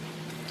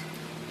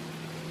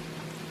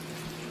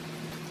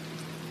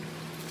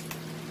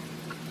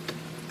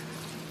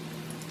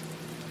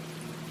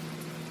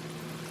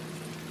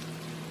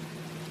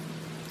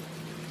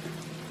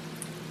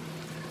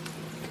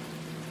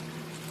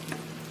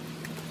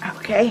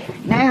 Okay,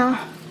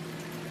 now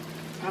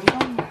I'm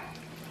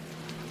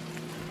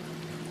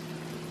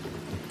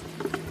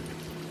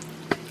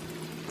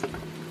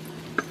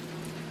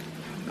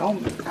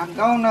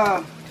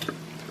gonna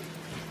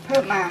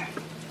put my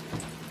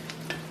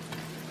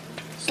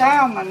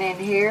salmon in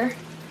here.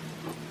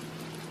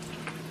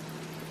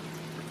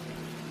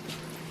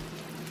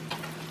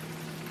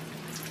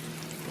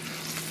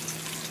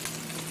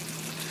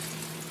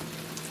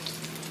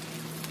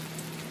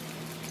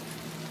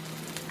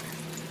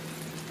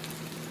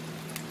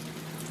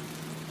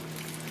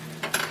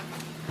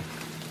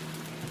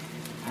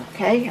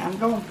 Okay, I'm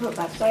going to put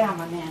my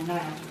salmon in now.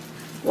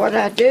 What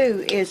I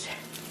do is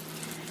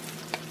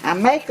I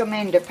make them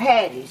into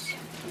patties.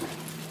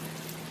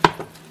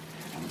 I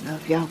don't know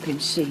if y'all can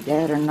see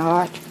that or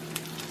not.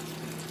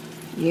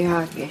 Yeah,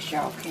 I guess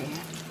y'all can.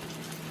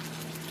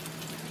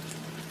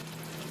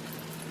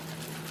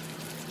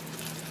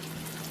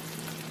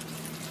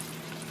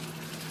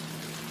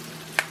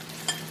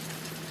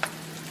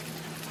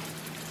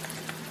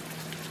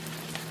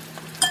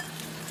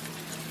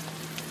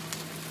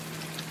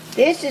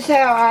 This is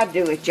how I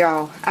do it,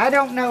 y'all. I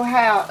don't know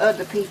how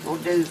other people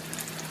do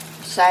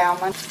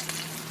salmon.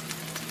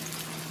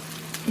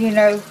 You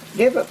know,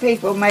 different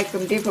people make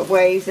them different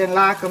ways and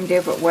like them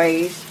different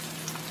ways.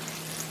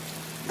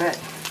 But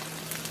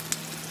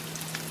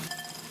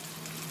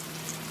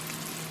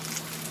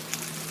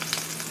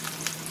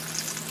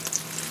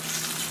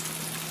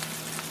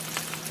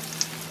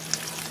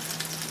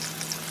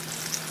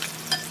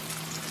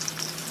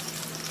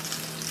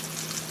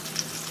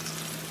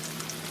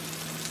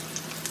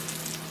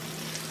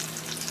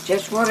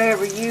just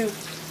whatever you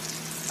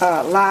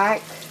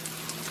like.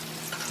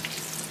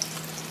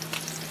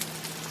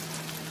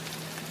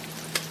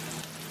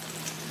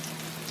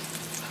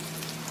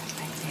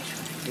 Make this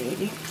one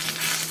ready.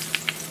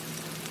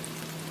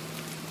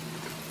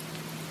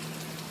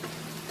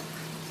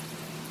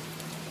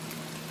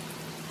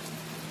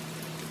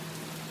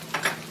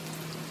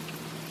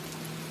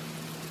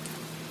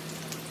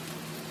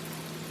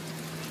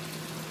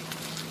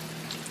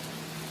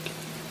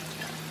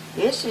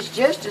 This is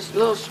just a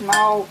little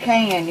small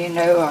can, you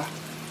know.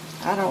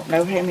 I don't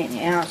know how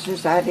many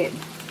ounces. I didn't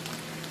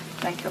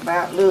think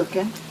about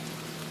looking.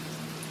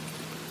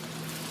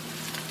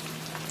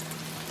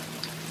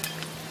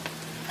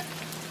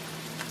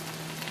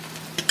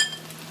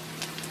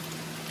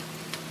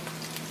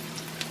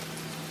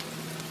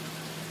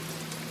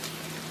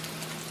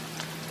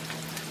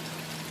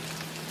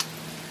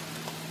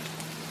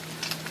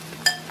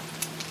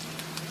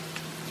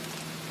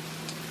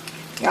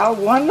 Y'all,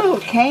 one little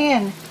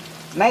can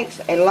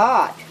makes a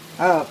lot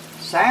of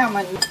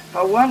salmon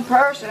for one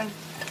person.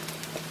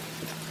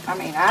 I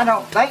mean, I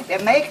don't think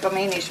they make them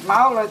any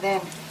smaller than,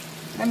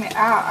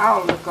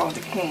 I'll look on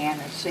the can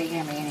and see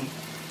how many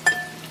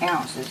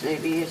ounces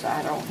it is.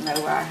 I don't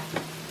know. I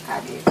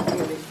didn't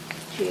really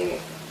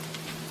check.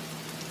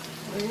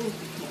 Where is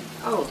the can?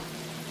 Oh.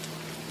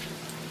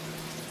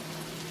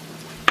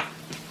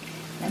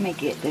 Let me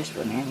get this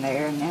one in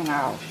there and then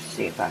I'll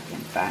see if I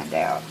can find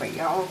out for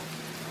y'all.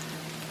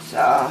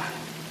 So,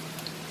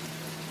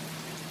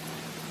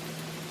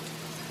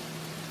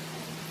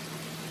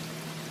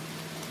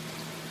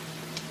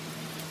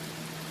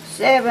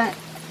 seven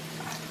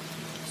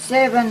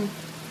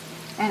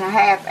and a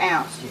half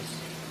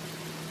ounces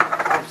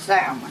of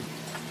salmon.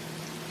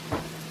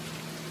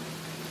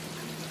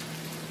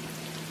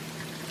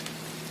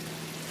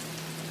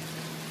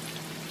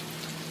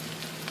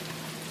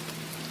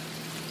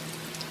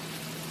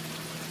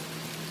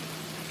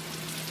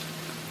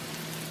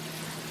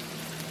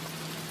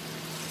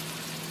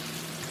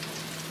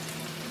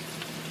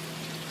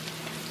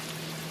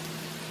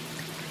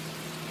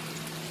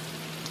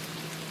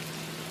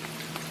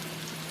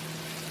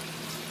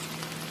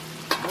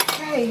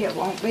 Okay, it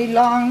won't be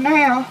long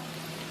now.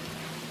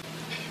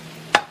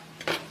 I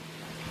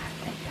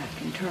think I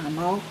can turn them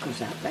off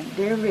because I think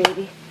they're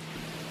ready.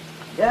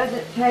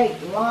 Doesn't take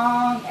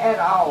long at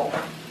all.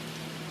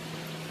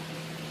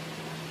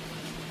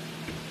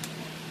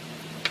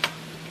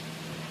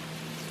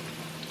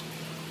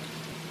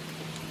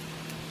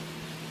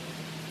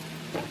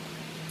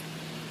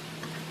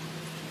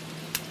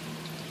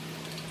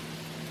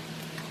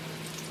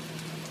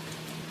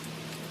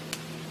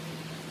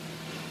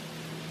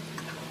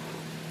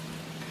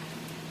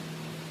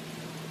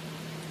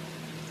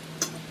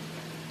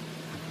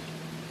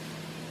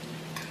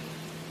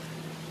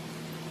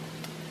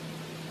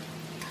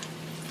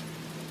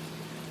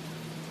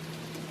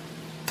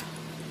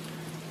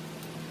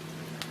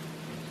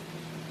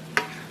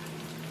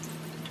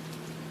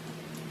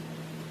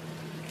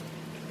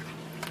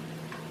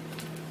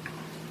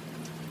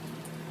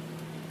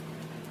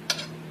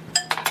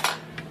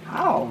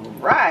 All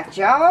right,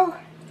 y'all.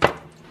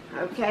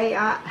 Okay,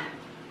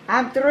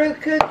 I'm through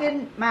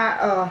cooking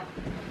my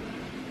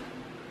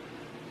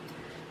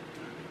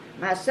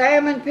my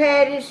salmon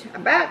patties. I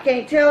about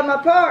can't tell them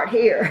apart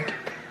here.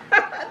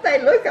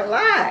 They look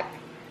alike.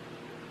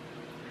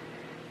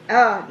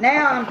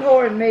 Now I'm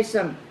pouring me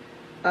some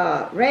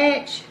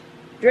ranch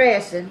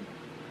dressing.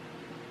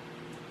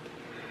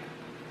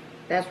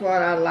 That's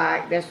what I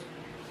like. That's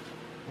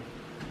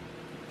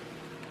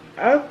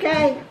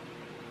okay.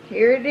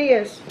 Here it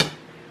is.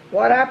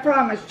 What I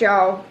promised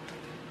y'all.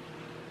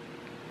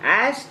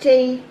 Iced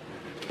tea,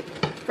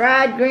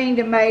 fried green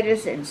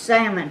tomatoes, and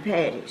salmon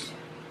patties.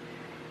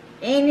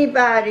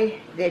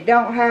 Anybody that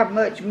don't have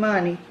much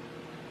money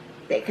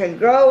that can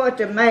grow a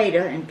tomato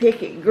and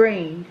pick it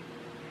green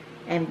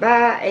and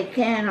buy a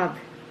can of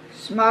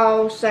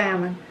small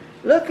salmon.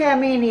 Look how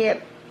many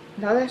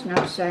no, that's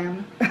not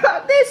salmon.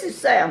 This is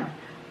salmon.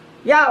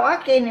 Y'all, I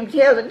can't even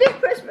tell the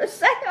difference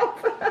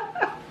myself.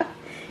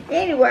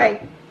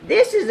 Anyway,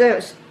 this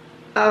is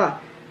a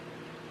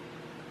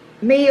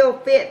meal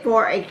fit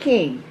for a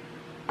king.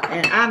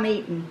 And I'm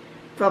eating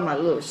from a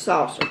little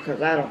saucer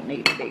because I don't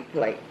need a big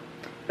plate.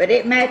 But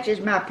it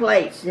matches my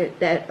plates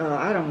that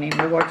I don't even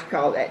know what to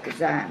call that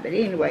design. But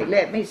anyway,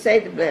 let me say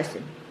the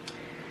blessing.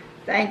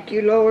 Thank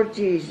you, Lord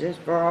Jesus,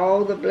 for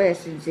all the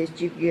blessings that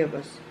you give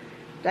us.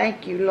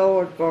 Thank you,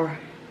 Lord, for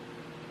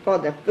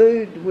the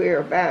food we're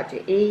about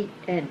to eat,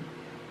 and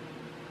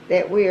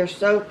that we are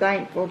so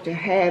thankful to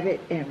have it.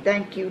 And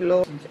thank you,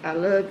 Lord. I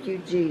love you,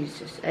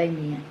 Jesus.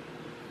 Amen.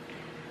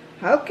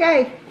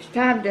 Okay, it's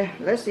time to,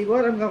 let's see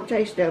what I'm going to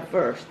taste of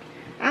first.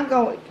 I'm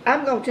going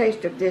to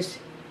taste of this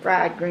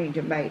fried green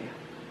tomato.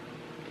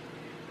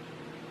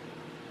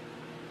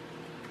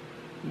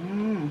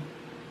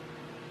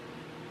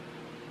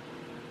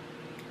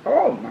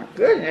 Oh my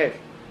goodness.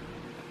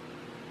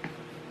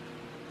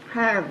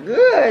 How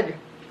good.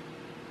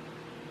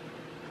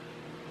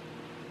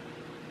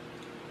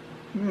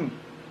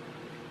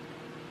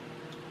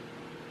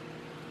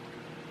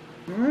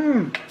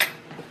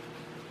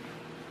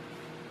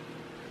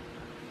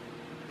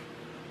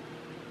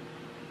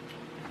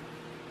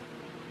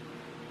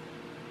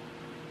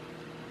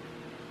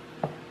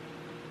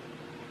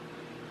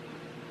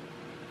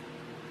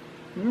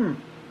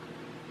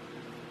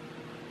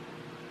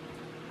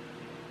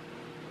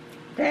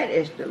 That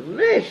is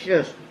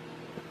delicious.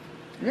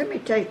 Let me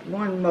take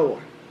one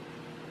more.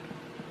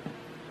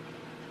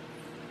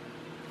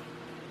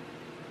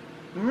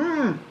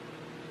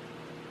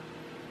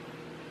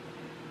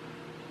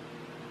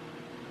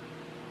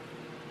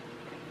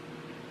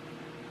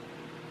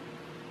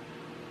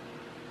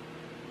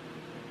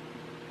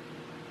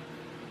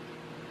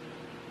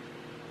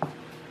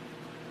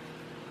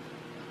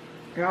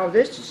 Oh,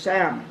 this is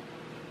salmon.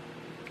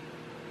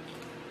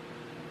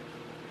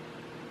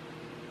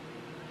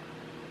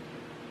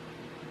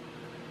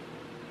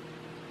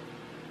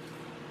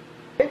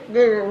 It's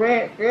little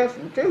ranch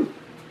dressing too.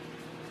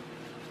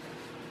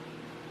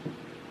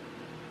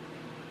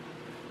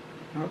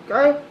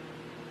 Okay?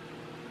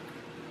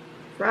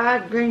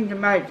 Fried green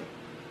tomato.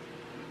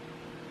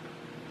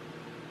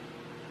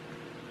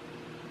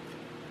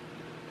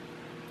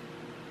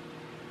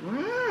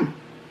 Mmm.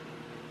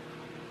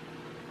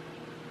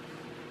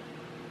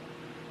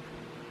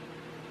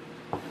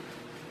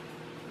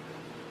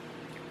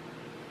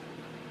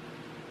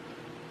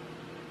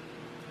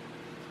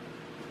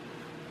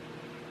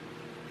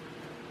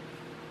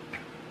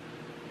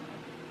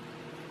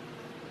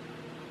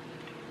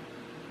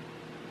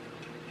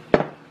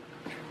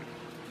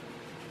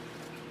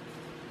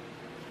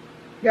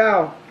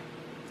 Y'all,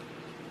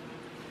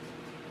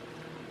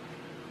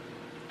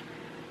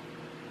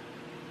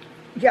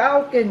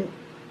 y'all can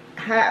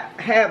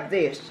have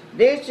this.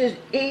 This is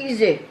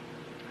easy.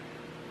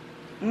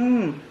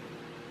 Mmm.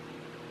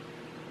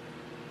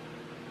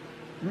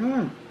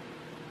 Mmm.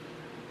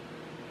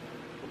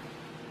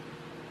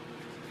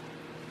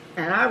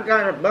 And I've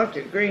got a bunch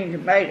of green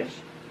tomatoes.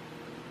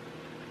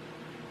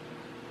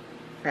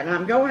 And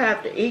I'm going to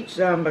have to eat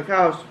some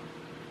because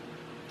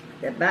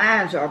the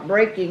vines are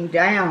breaking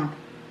down.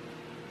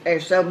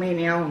 There's so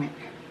many on it.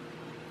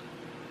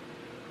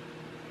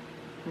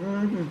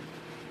 Mm-hmm.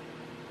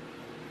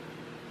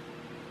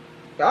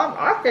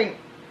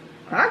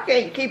 I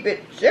can't keep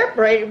it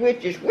separated,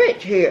 which is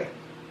which here.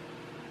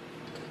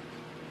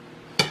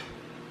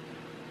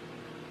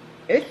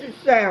 This is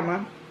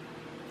salmon.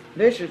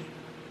 This is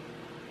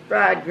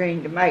fried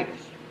green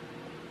tomatoes.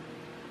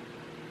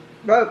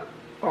 Both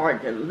are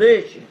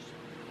delicious.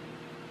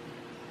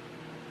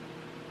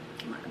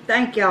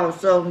 Thank y'all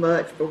so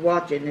much for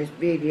watching this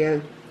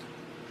video.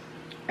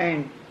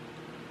 And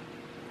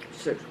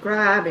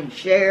subscribe and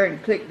share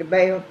and click the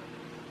bell.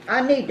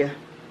 I need to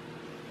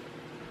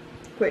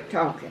quit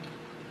talking.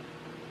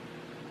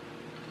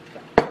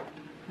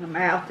 My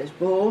mouth is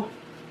full,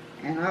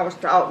 and I was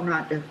taught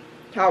not to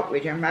talk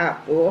with your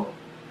mouth full.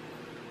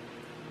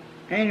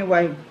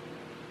 Anyway,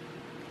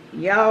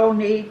 y'all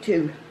need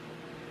to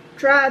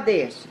try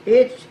this.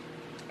 It's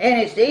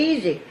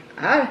easy.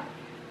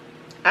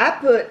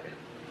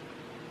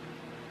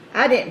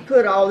 I didn't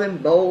put all them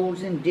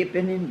bowls and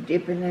dipping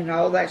and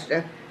all that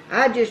stuff.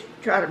 I just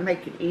try to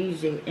make it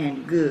easy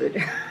and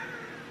good.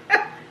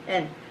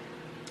 And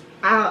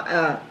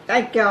I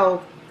thank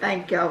y'all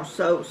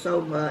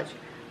so much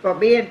for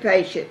being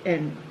patient.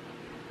 And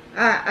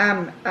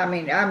I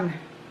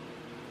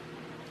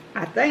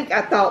think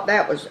I thought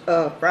that was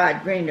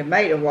fried green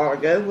tomato a while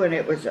ago when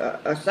it was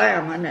a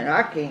salmon, and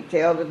I can't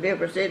tell the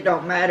difference. It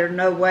don't matter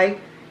no way.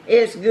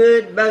 It's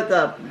good, both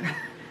of them.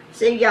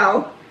 See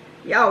y'all.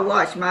 Y'all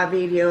watch my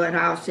video, and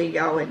I'll see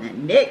y'all in the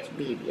next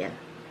video.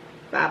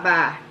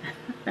 Bye-bye.